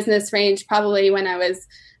my business range, probably when I was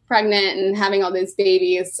pregnant and having all these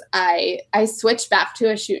babies, I switched back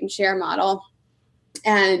to a shoot and share model.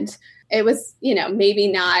 And it was, maybe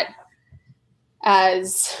not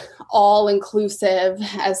as all-inclusive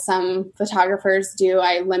as some photographers do.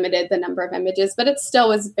 I limited the number of images, but it still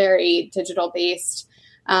was very digital-based.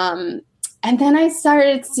 And then I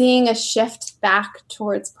started seeing a shift back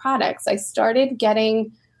towards products. I started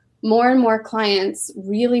getting more and more clients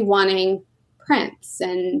really wanting prints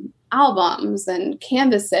and albums and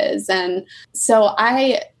canvases. And so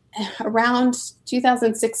around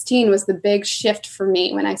 2016 was the big shift for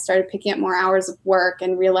me, when I started picking up more hours of work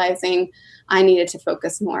and realizing I needed to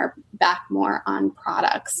focus more on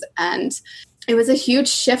products. And it was a huge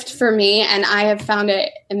shift for me, and I have found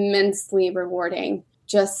it immensely rewarding.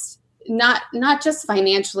 Just not just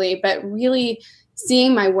financially, but really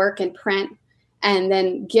seeing my work in print and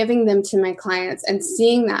then giving them to my clients and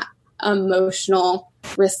seeing that emotional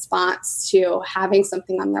response to having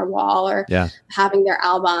something on their wall or having their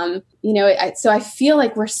album. So I feel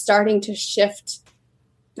like we're starting to shift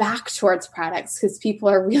back towards products, because people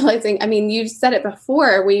are realizing, I mean, you said it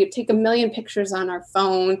before, we take 1 million pictures on our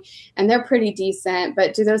phone and they're pretty decent,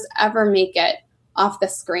 but do those ever make it off the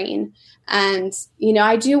screen? And,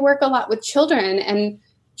 I do work a lot with children, and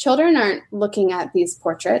children aren't looking at these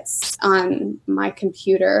portraits on my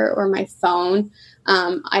computer or my phone.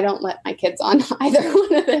 I don't let my kids on either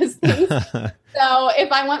one of those things. So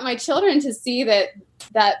if I want my children to see that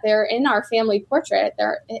they're in our family portrait,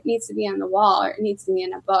 it needs to be on the wall, or it needs to be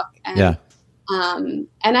in a book. And,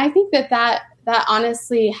 and I think that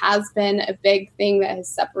honestly has been a big thing that has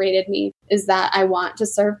separated me, is that I want to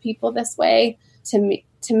serve people this way,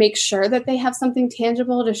 to make sure that they have something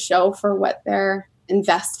tangible to show for what they're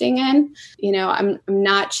investing in. I'm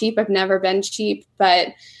not cheap. I've never been cheap, but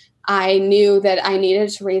I knew that I needed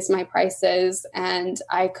to raise my prices, and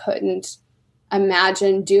I couldn't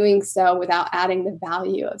imagine doing so without adding the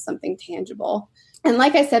value of something tangible. And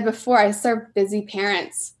like I said before, I serve busy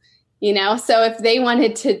parents, so if they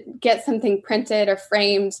wanted to get something printed or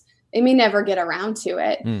framed, they may never get around to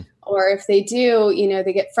it. Or if they do,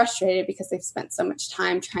 they get frustrated because they've spent so much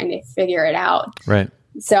time trying to figure it out. Right.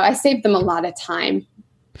 So I saved them a lot of time.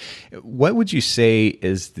 What would you say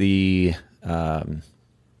is the, I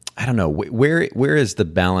don't know, where is the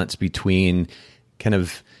balance between kind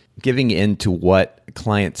of giving in to what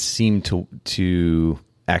clients seem to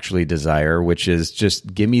actually desire, which is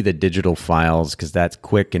just give me the digital files, because that's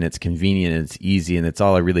quick and it's convenient and it's easy and it's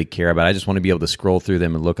all I really care about. I just want to be able to scroll through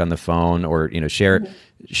them and look on the phone, or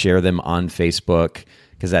share them on Facebook,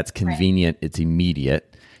 because that's convenient, it's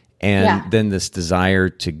immediate. And then this desire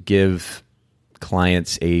to give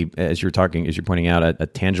clients as you're pointing out, a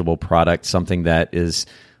tangible product, something that is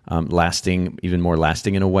lasting, even more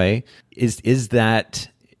lasting in a way. Is that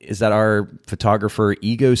our photographer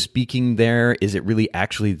ego speaking there? Is it really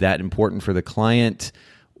actually that important for the client?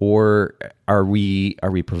 Or are we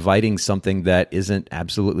providing something that isn't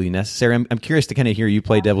absolutely necessary? I'm curious to kind of hear you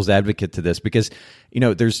play devil's advocate to this, because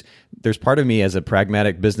there's part of me as a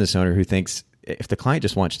pragmatic business owner who thinks, if the client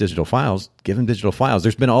just wants digital files, give them digital files.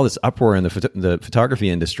 There's been all this uproar in the photography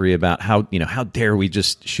industry about how dare we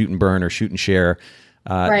just shoot and burn or shoot and share.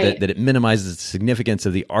 that it minimizes the significance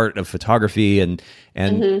of the art of photography, and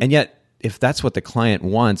yet, if that's what the client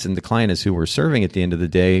wants, and the client is who we're serving at the end of the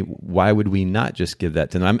day, why would we not just give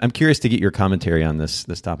that to them? I'm curious to get your commentary on this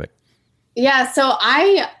topic. Yeah, so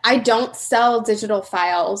I don't sell digital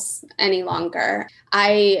files any longer.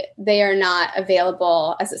 They are not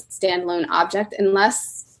available as a standalone object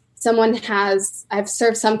unless someone I've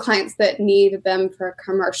served some clients that need them for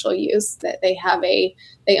commercial use, that they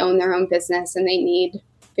own their own business and they need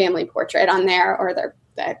family portrait on there, or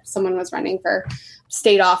that someone was running for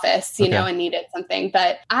state office, you know, and needed something.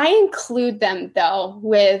 But I include them though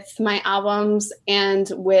with my albums and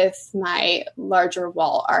with my larger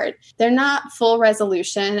wall art. They're not full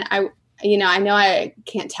resolution. I know I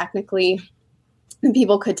can't technically,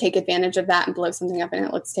 people could take advantage of that and blow something up and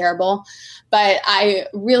it looks terrible. But I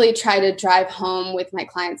really try to drive home with my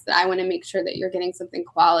clients that I want to make sure that you're getting something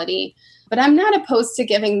quality. But I'm not opposed to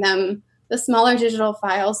giving them the smaller digital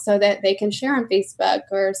files so that they can share on Facebook,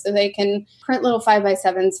 or so they can print little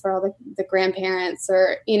 5x7s for all the grandparents,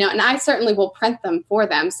 or, you know, and I certainly will print them for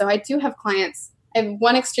them. So I do have clients, I have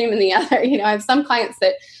one extreme and the other. You know, I have some clients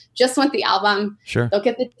that just want the album. Sure. They'll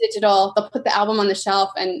get the digital, they'll put the album on the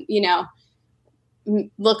shelf and, you know,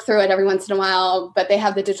 look through it every once in a while, but they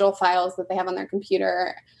have the digital files that they have on their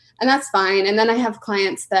computer, and that's fine. And then I have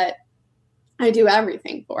clients that I do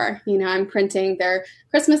everything for. You know, I'm printing their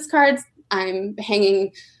Christmas cards, I'm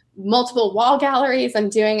hanging multiple wall galleries, I'm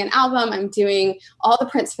doing an album, I'm doing all the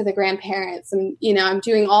prints for the grandparents, and, you know, I'm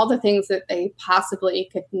doing all the things that they possibly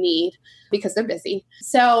could need because they're busy.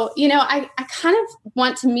 So, you know, I kind of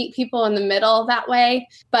want to meet people in the middle that way,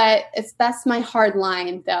 but that's my hard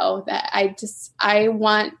line though, that I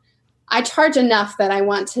charge enough that I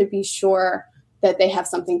want to be sure that they have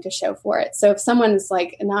something to show for it. So if someone is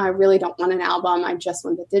like, no, I really don't want an album, I just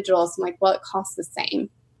want the digitals, I'm like, well, it costs the same.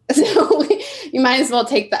 So you might as well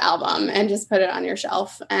take the album and just put it on your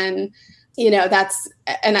shelf. And, you know,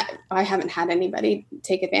 I haven't had anybody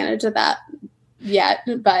take advantage of that yet,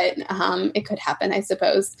 but it could happen, I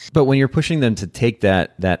suppose. But when you're pushing them to take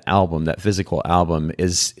that album, that physical album,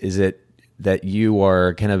 is it that you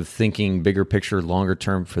are kind of thinking bigger picture, longer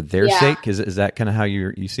term for their sake? Is that kind of how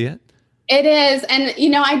you see it? It is. And, you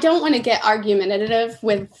know, I don't want to get argumentative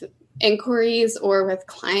with inquiries or with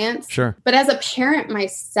clients. Sure. But as a parent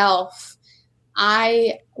myself,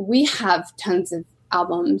 we have tons of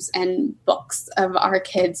albums and books of our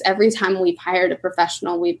kids. Every time we've hired a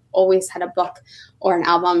professional, we've always had a book or an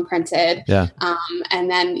album printed. Yeah. And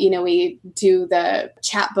then, you know, we do the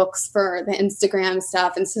chat books for the Instagram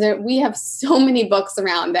stuff. And so we have so many books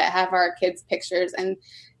around that have our kids' pictures, and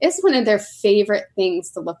it's one of their favorite things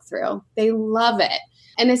to look through. They love it.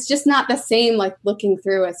 And it's just not the same like looking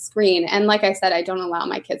through a screen. And like I said, I don't allow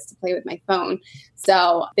my kids to play with my phone,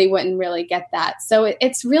 so they wouldn't really get that. So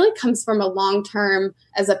it's really comes from a long-term,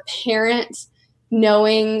 as a parent,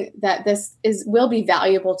 knowing that this will be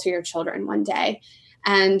valuable to your children one day.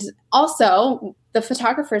 And also the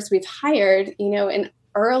photographers we've hired, you know,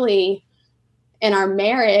 early in our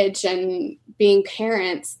marriage and being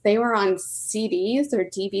parents, they were on CDs or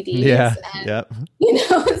DVDs. Yeah. And, yep. you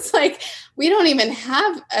know, it's like, we don't even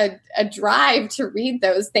have a drive to read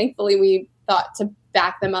those. Thankfully, we thought to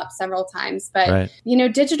back them up several times. But, right. You know,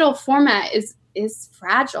 digital format is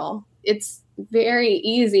fragile. It's very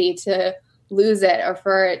easy to lose it, or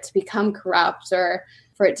for it to become corrupt, or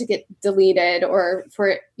for it to get deleted, or for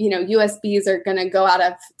it, you know, USBs are going to go out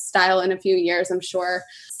of style in a few years, I'm sure.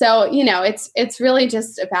 So, you know, it's really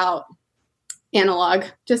just about analog.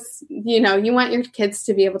 Just, you know, you want your kids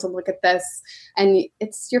to be able to look at this, and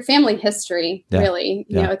it's your family history, really.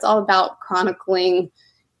 You know, it's all about chronicling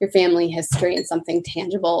your family history and something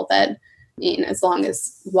tangible that, you know, as long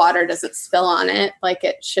as water doesn't spill on it, like,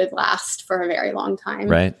 it should last for a very long time.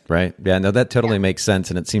 Right. Yeah, no, that totally makes sense.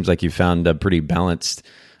 And it seems like you found a pretty balanced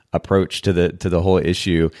approach to the whole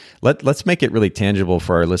issue. Let's make it really tangible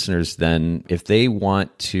for our listeners then. If they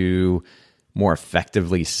want to more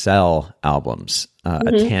effectively sell albums,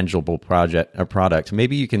 a tangible product,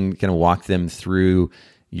 maybe you can kind of walk them through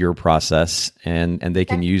your process, and they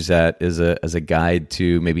can use that as a guide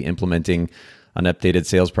to maybe implementing an updated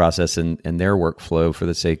sales process and their workflow for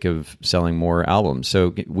the sake of selling more albums.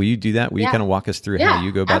 So will you do that? Will you kind of walk us through how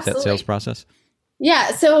you go about that sales process?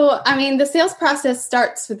 Yeah. So, I mean, the sales process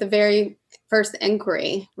starts with the very first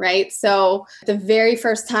inquiry, right? So the very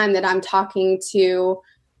first time that I'm talking to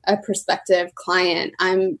a prospective client,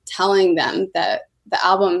 I'm telling them that the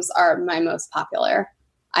albums are my most popular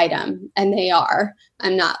item, and they are.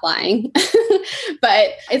 I'm not lying.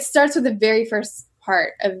 But it starts with the very first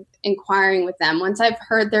part of inquiring with them. Once I've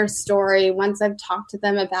heard their story, once I've talked to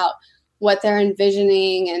them about what they're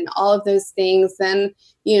envisioning and all of those things, then,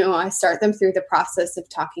 I start them through the process of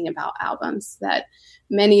talking about albums that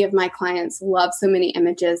many of my clients love so many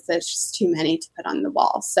images that it's just too many to put on the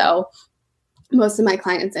wall. So most of my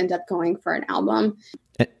clients end up going for an album.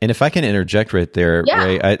 And if I can interject right there,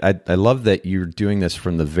 Ray, I love that you're doing this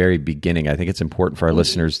from the very beginning. I think it's important for our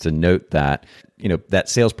listeners to note that, that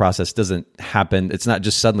sales process doesn't happen. It's not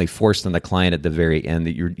just suddenly forced on the client at the very end,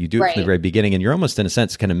 that you do it from the very beginning, and you're almost, in a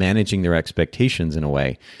sense, kind of managing their expectations in a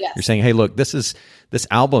way. Yes. You're saying, hey, look, this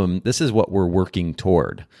album, this is what we're working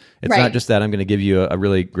toward. It's not just that I'm going to give you a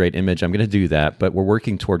really great image. I'm going to do that, but we're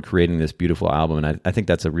working toward creating this beautiful album. And I think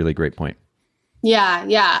that's a really great point.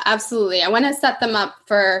 Yeah, absolutely. I want to set them up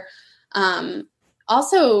for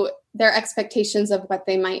also their expectations of what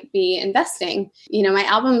they might be investing. My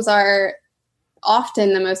albums are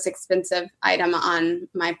often the most expensive item on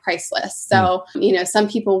my price list. So, some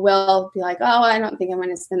people will be like, oh, I don't think I'm going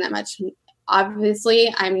to spend that much.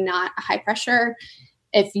 Obviously, I'm not high pressure.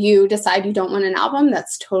 If you decide you don't want an album,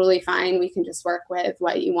 that's totally fine. We can just work with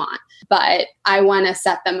what you want. But I want to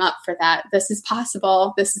set them up for that. This is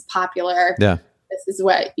possible. This is popular. Yeah. This is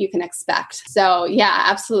what you can expect. So yeah,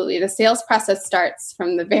 absolutely. The sales process starts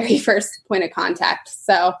from the very first point of contact.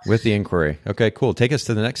 So with the inquiry. Okay, cool. Take us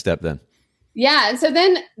to the next step then. Yeah. And so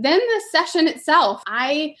then the session itself,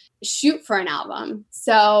 I shoot for an album.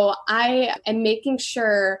 So I am making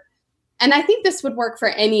sure, and I think this would work for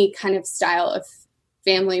any kind of style of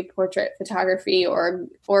family portrait photography or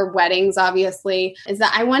weddings, obviously, is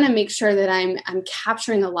that I want to make sure that I'm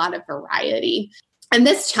capturing a lot of variety. And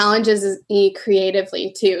this challenges me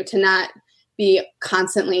creatively too, to not be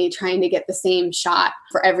constantly trying to get the same shot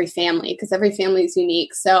for every family, because every family is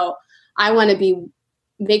unique. So I want to be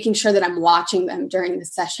making sure that I'm watching them during the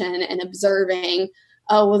session and observing,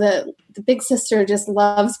 oh, well, the big sister just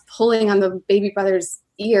loves pulling on the baby brother's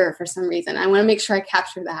ear for some reason. I want to make sure I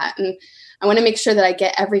capture that. And I want to make sure that I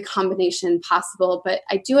get every combination possible, but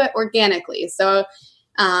I do it organically. So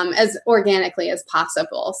as organically as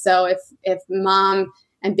possible. So if mom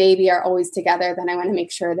and baby are always together, then I want to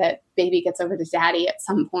make sure that baby gets over to daddy at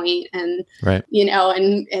some point, and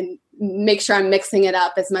and make sure I'm mixing it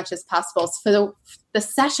up as much as possible. So for the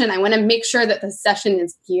session, I want to make sure that the session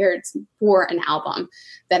is geared for an album,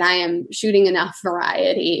 that I am shooting enough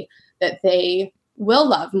variety that they will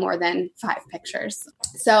love more than 5 pictures.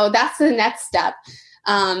 So that's the next step.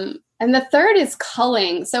 And the third is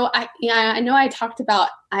culling. So I know I talked about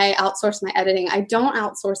I outsource my editing. I don't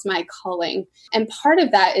outsource my culling. And part of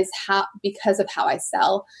that is because of how I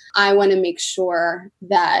sell, I want to make sure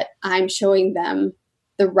that I'm showing them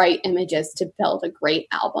the right images to build a great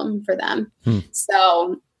album for them.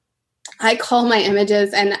 So I cull my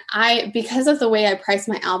images, and because of the way I price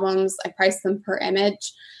my albums, I price them per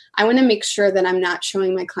image. I want to make sure that I'm not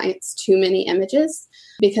showing my clients too many images,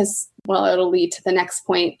 because, well, it'll lead to the next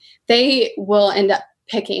point. They will end up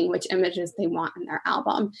picking which images they want in their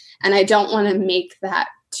album. And I don't want to make that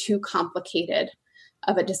too complicated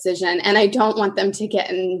of a decision. And I don't want them to get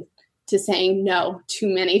into saying no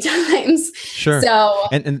too many times. Sure. So,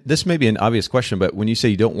 and this may be an obvious question, but when you say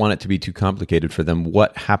you don't want it to be too complicated for them,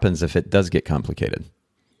 what happens if it does get complicated?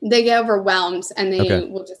 They get overwhelmed and they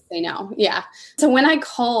will just say no. Yeah. So when I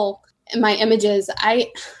cull my images,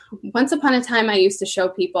 once upon a time, I used to show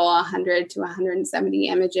people 100 to 170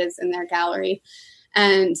 images in their gallery,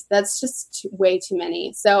 and that's just way too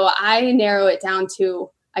many. So I narrow it down to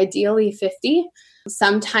ideally 50,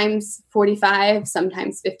 sometimes 45,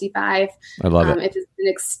 sometimes 55. I love it. If it's an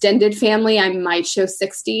extended family, I might show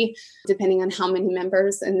 60, depending on how many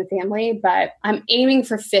members in the family, but I'm aiming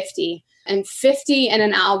for 50. And 50 in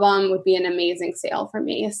an album would be an amazing sale for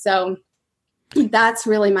me. So that's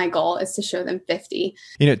really my goal, is to show them 50.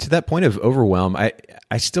 To that point of overwhelm,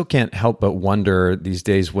 I still can't help but wonder these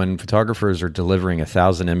days, when photographers are delivering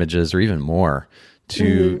 1,000 images or even more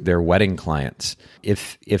to their wedding clients,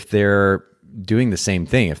 if they're doing the same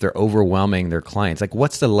thing, if they're overwhelming their clients, like,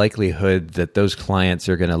 what's the likelihood that those clients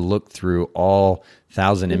are going to look through all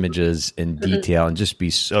 1,000 images in detail and just be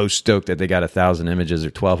so stoked that they got 1,000 images or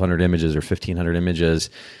 1,200 images or 1,500 images?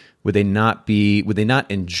 Would they not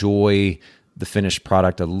enjoy the finished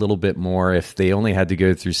product a little bit more if they only had to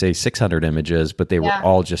go through, say, 600 images, but they were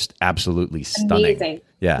all just absolutely stunning? Amazing.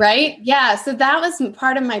 Yeah. Right? Yeah. So that was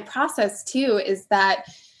part of my process too, is that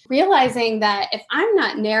realizing that if I'm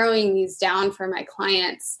not narrowing these down for my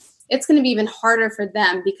clients, it's going to be even harder for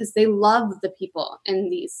them, because they love the people in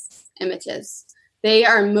these images. They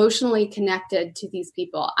are emotionally connected to these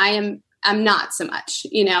people. I'm not so much,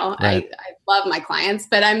 right. I love my clients,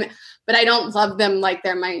 but I don't love them like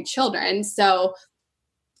they're my children. So,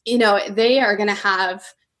 they are going to have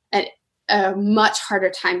a much harder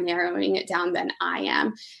time narrowing it down than I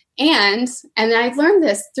am. And I've learned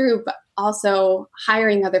this through also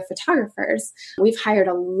hiring other photographers. We've hired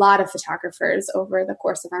a lot of photographers over the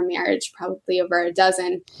course of our marriage, probably over a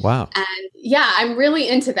dozen. Wow. And yeah, I'm really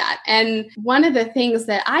into that. And one of the things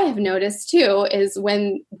that I have noticed too is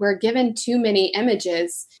when we're given too many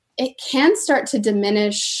images, it can start to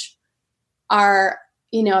diminish our,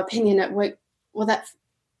 opinion of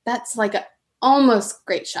that's like a almost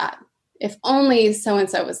great shot. If only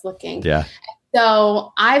so-and-so was looking. Yeah.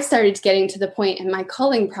 So I've started getting to the point in my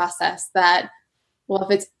culling process that, well,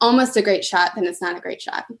 if it's almost a great shot, then it's not a great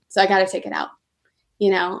shot. So I got to take it out.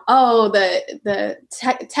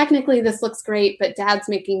 Technically this looks great, but dad's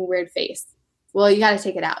making a weird face. Well, you got to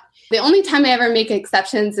take it out. The only time I ever make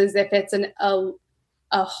exceptions is if it's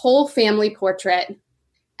a whole family portrait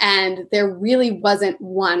and there really wasn't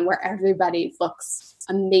one where everybody looks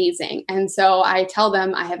amazing. And so I tell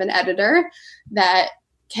them I have an editor that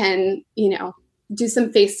can, do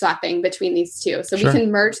some face swapping between these two. So Sure. We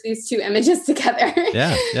can merge these two images together.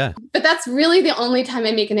 Yeah. But that's really the only time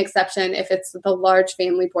I make an exception if it's the large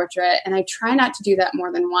family portrait. And I try not to do that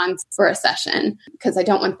more than once for a session because I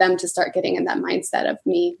don't want them to start getting in that mindset of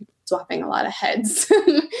me swapping a lot of heads,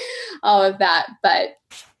 all of that. But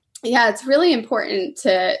yeah, it's really important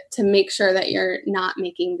to make sure that you're not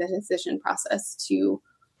making the decision process too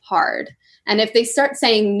hard. And if they start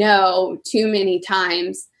saying no too many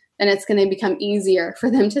times, then it's going to become easier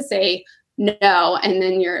for them to say no. And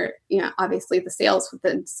then obviously the sales would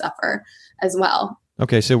then suffer as well.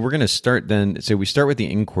 Okay. So we're going to start then. So we start with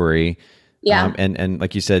the inquiry. Yeah. And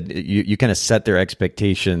like you said, you kind of set their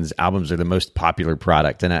expectations. Albums are the most popular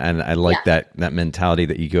product. And I like that mentality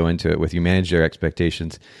that you go into it with. You manage their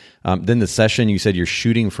expectations. Then the session, you said you're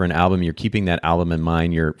shooting for an album. You're keeping that album in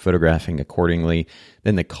mind. You're photographing accordingly.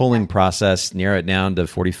 Then the culling process, narrow it down to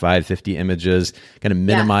 45, 50 images, kind of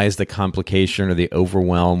minimize the complication or the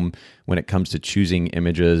overwhelm when it comes to choosing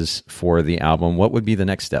images for the album. What would be the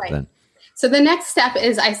next step then? So the next step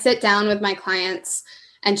is I sit down with my clients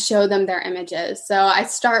and show them their images. So I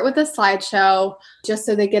start with a slideshow just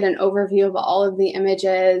so they get an overview of all of the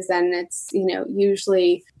images. And it's,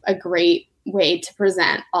 usually a great way to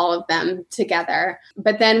present all of them together.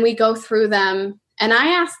 But then we go through them and I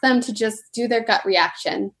ask them to just do their gut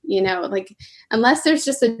reaction, unless there's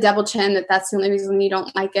just a double chin that's the only reason you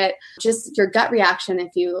don't like it, just your gut reaction.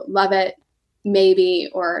 If you love it, maybe,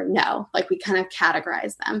 or no, we kind of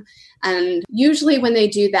categorize them. And usually when they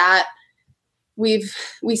do that, we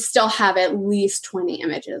still have at least 20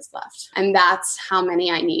 images left. And that's how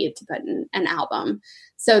many I need to put in an album.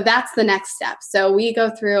 So that's the next step. So we go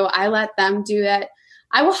through, I let them do it.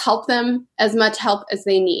 I will help them as much help as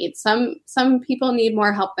they need. Some people need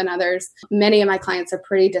more help than others. Many of my clients are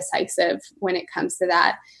pretty decisive when it comes to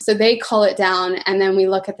that. So they cull it down and then we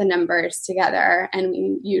look at the numbers together and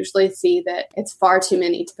we usually see that it's far too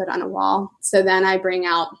many to put on a wall. So then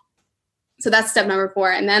so that's step number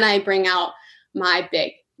 4. And then I bring out my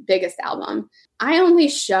biggest album. I only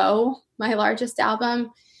show my largest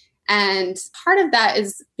album. And part of that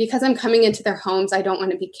is because I'm coming into their homes, I don't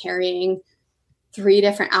want to be carrying 3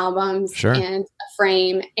 different albums and a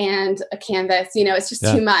frame and a canvas. It's just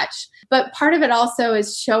too much. But part of it also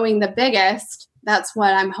is showing the biggest. That's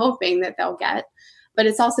what I'm hoping that they'll get. But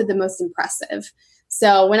it's also the most impressive.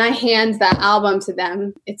 So when I hand that album to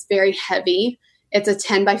them, it's very heavy. It's a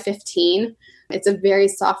 10 by 15. It's a very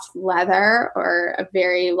soft leather or a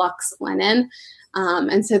very luxe linen.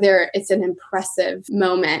 And so it's an impressive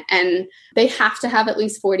moment. And they have to have at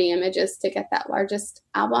least 40 images to get that largest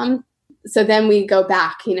album. So then we go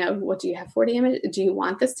back, what do you have 40 images? Do you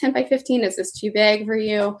want this 10 by 15? Is this too big for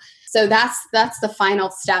you? So that's the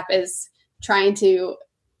final step, is trying to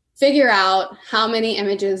figure out how many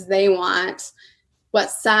images they want,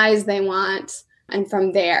 what size they want. And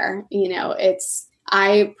from there,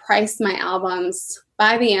 I price my albums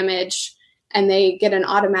by the image and they get an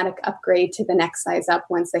automatic upgrade to the next size up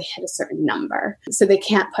once they hit a certain number. So they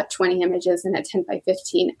can't put 20 images in a 10 by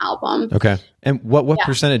 15 album. Okay. And what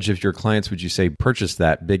percentage of your clients would you say purchase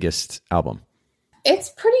that biggest album? It's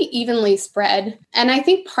pretty evenly spread. And I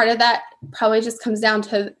think part of that probably just comes down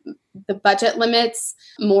to the budget limits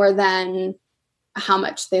more than how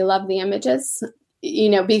much they love the images.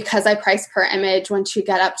 Because I price per image, once you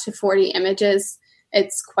get up to 40 images,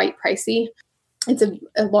 it's quite pricey. It's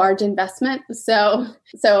a large investment. So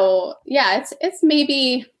yeah,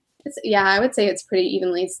 I would say it's pretty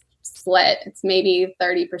evenly split. It's maybe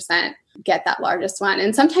 30% get that largest one.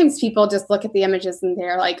 And sometimes people just look at the images and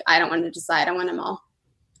they're like, I don't want to decide. I want them all.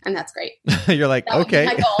 And that's great. You're like, that okay.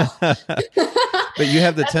 would be my goal. But you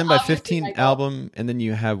have the That's 10 by obviously 15 my goal. album, and then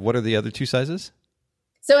you have, what are the other two sizes?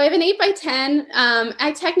 So I have an 8 by 10.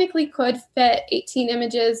 I technically could fit 18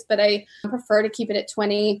 images, but I prefer to keep it at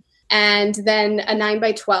 20. And then a 9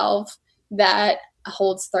 by 12 that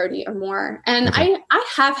holds 30 or more. And Okay. I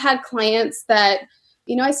have had clients that,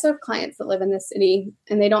 I serve clients that live in the city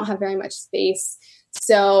and they don't have very much space.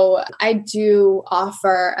 So I do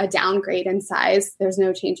offer a downgrade in size. There's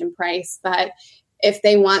no change in price, but if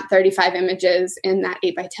they want 35 images in that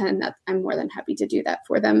 8 by 10, that I'm more than happy to do that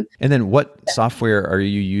for them. And then what software are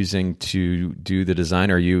you using to do the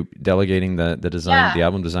design? Are you delegating the design, the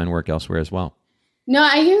album design work elsewhere as well? No,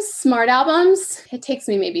 I use Smart Albums. It takes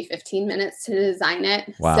me maybe 15 minutes to design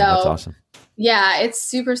it. Wow, that's awesome. Yeah, it's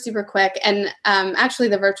super, super quick. And actually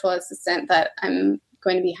the virtual assistant that I'm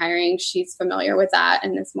going to be hiring, she's familiar with that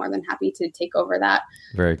and is more than happy to take over that.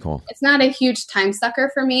 Very cool. It's not a huge time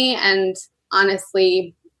sucker for me. And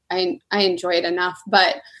honestly, I enjoy it enough.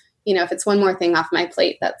 But, if it's one more thing off my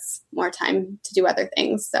plate, that's more time to do other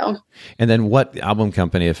things. So. And then what album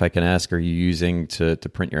company, if I can ask, are you using to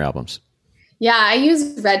print your albums? Yeah, I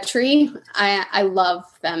use Redtree. I love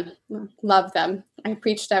them. Love them. I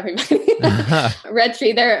preach to everybody.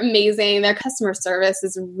 Redtree, they're amazing. Their customer service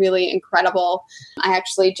is really incredible. I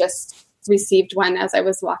actually just received one as I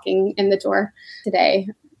was walking in the door today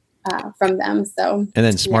from them. So, and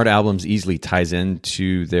then Smart Albums easily ties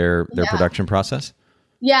into their production process?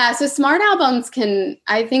 Yeah, so Smart Albums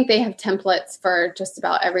I think they have templates for just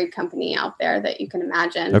about every company out there that you can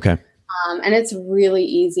imagine. Okay. And it's really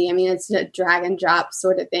easy. I mean, it's a drag and drop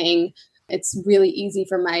sort of thing. It's really easy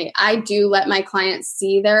I do let my clients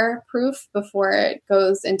see their proof before it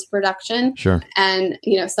goes into production. Sure. And,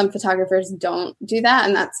 some photographers don't do that,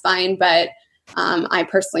 and that's fine. But I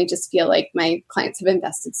personally just feel like my clients have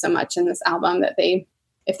invested so much in this album that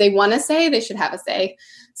if they want to say, they should have a say.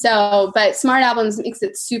 So, but Smart Albums makes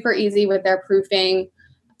it super easy with their proofing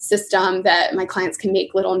system that my clients can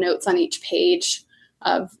make little notes on each page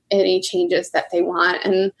of any changes that they want.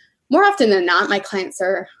 And more often than not, my clients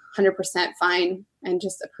are 100% fine and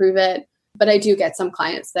just approve it. But I do get some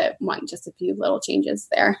clients that want just a few little changes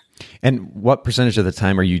there. And what percentage of the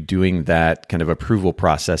time are you doing that kind of approval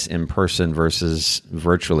process in person versus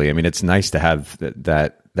virtually? I mean, it's nice to have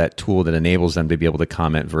that tool that enables them to be able to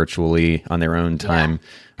comment virtually on their own time. Yeah.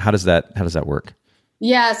 How does that work?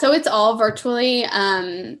 Yeah, so it's all virtually.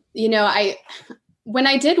 When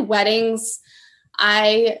I did weddings,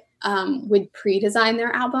 I would pre-design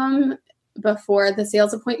their album before the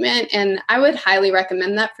sales appointment. And I would highly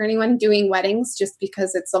recommend that for anyone doing weddings, just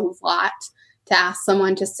because it's a lot to ask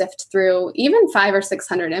someone to sift through even 500 or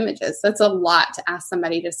 600 images. That's a lot to ask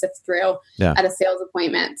somebody to sift through at a sales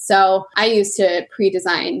appointment. So I used to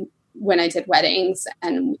pre-design when I did weddings,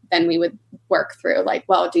 and then we would work through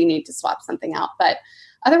do you need to swap something out? But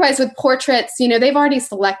otherwise with portraits, they've already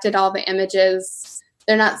selected all the images.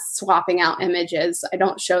 They're not swapping out images. I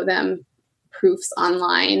don't show them proofs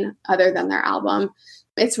online other than their album.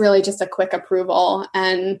 It's really just a quick approval.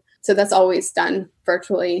 And so that's always done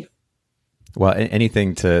virtually. Well,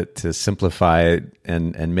 anything to simplify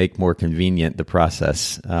and make more convenient the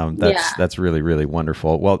process. That's really, really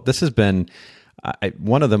wonderful. Well, this has been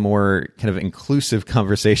one of the more kind of inclusive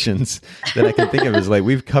conversations that I can think of. Is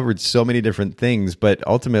we've covered so many different things, but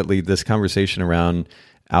ultimately this conversation around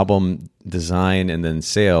album design and then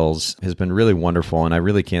sales has been really wonderful. And I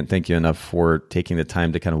really can't thank you enough for taking the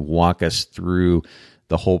time to kind of walk us through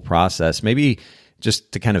the whole process. Maybe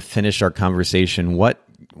just to kind of finish our conversation, what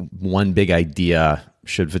one big idea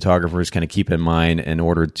should photographers kind of keep in mind in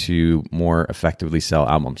order to more effectively sell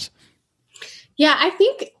albums? Yeah, I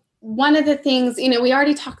think one of the things, we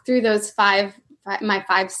already talked through those my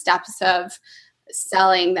 5 steps of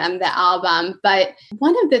selling them the album. But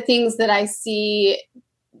one of the things that I see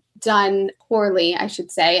done poorly, I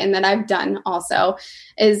should say, and that I've done also,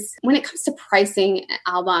 is when it comes to pricing an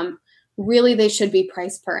album, really they should be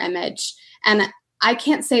priced per image. And I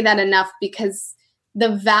can't say that enough, because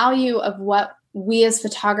the value of what we as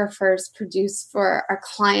photographers produce for our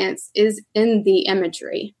clients is in the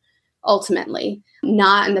imagery, ultimately,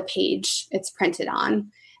 not in the page it's printed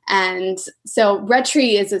on. And so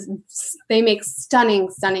Redtree they make stunning,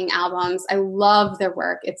 stunning albums. I love their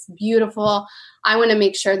work. It's beautiful. I want to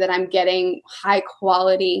make sure that I'm getting high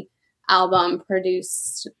quality album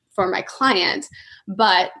produced for my client,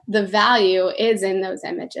 but the value is in those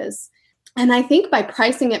images. And I think by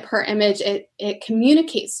pricing it per image, it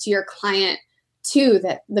communicates to your client too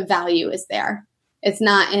that the value is there. It's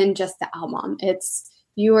not in just the album.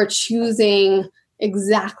 You are choosing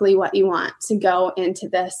exactly what you want to go into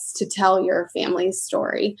this to tell your family's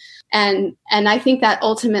story. And I think that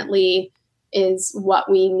ultimately is what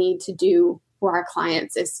we need to do for our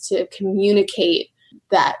clients, is to communicate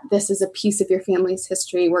that this is a piece of your family's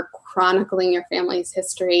history. We're chronicling your family's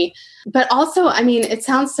history. But also, I mean, it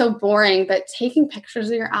sounds so boring, but taking pictures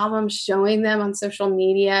of your album, showing them on social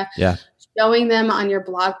media, showing them on your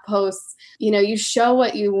blog posts, you show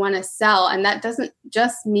what you want to sell. And that doesn't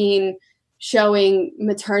just mean showing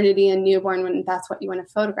maternity and newborn when that's what you want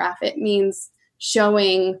to photograph. It means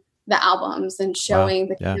showing the albums and showing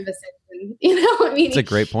the canvases. And, It's a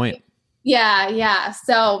great point. Yeah.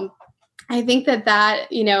 So I think that,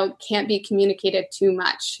 can't be communicated too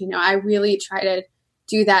much. I really try to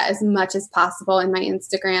do that as much as possible in my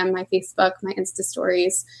Instagram, my Facebook, my Insta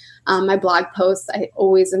stories, my blog posts. I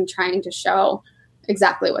always am trying to show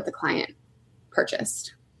exactly what the client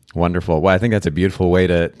purchased. Wonderful. Well, I think that's a beautiful way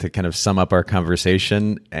to kind of sum up our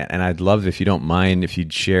conversation. And I'd love, if you don't mind, if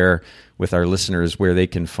you'd share with our listeners where they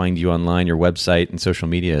can find you online, your website and social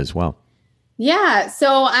media as well. Yeah.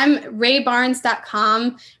 So I'm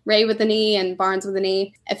raybarnes.com, Ray with an E and Barnes with an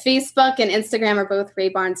E. Facebook and Instagram are both Ray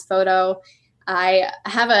Barnes Photo. I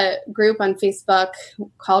have a group on Facebook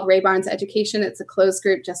called Ray Barnes Education. It's a closed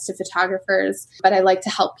group just to photographers, but I like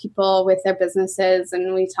to help people with their businesses,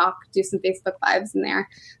 and we do some Facebook Lives in there.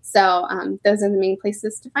 So those are the main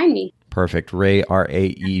places to find me. Perfect. Ray,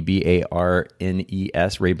 RAEBARNES,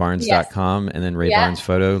 raybarnes.com, and then Ray Barnes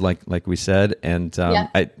Photo, like we said. And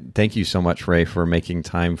I thank you so much, Ray, for making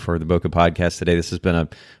time for the Bokeh Podcast today. This has been a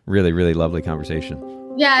really, really lovely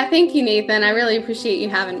conversation. Yeah, thank you, Nathan. I really appreciate you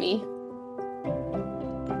having me.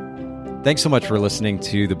 Thanks so much for listening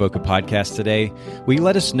to the Bokeh Podcast today. Will you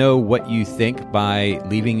let us know what you think by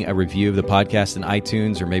leaving a review of the podcast in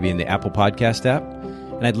iTunes or maybe in the Apple Podcast app?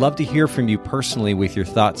 And I'd love to hear from you personally with your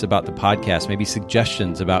thoughts about the podcast, maybe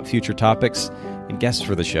suggestions about future topics and guests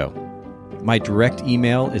for the show. My direct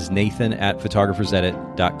email is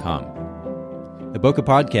nathan@photographersedit.com. The Bokeh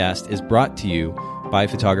Podcast is brought to you by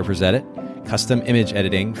Photographers Edit, custom image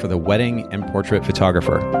editing for the wedding and portrait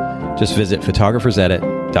photographer. Just visit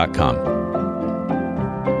photographersedit.com.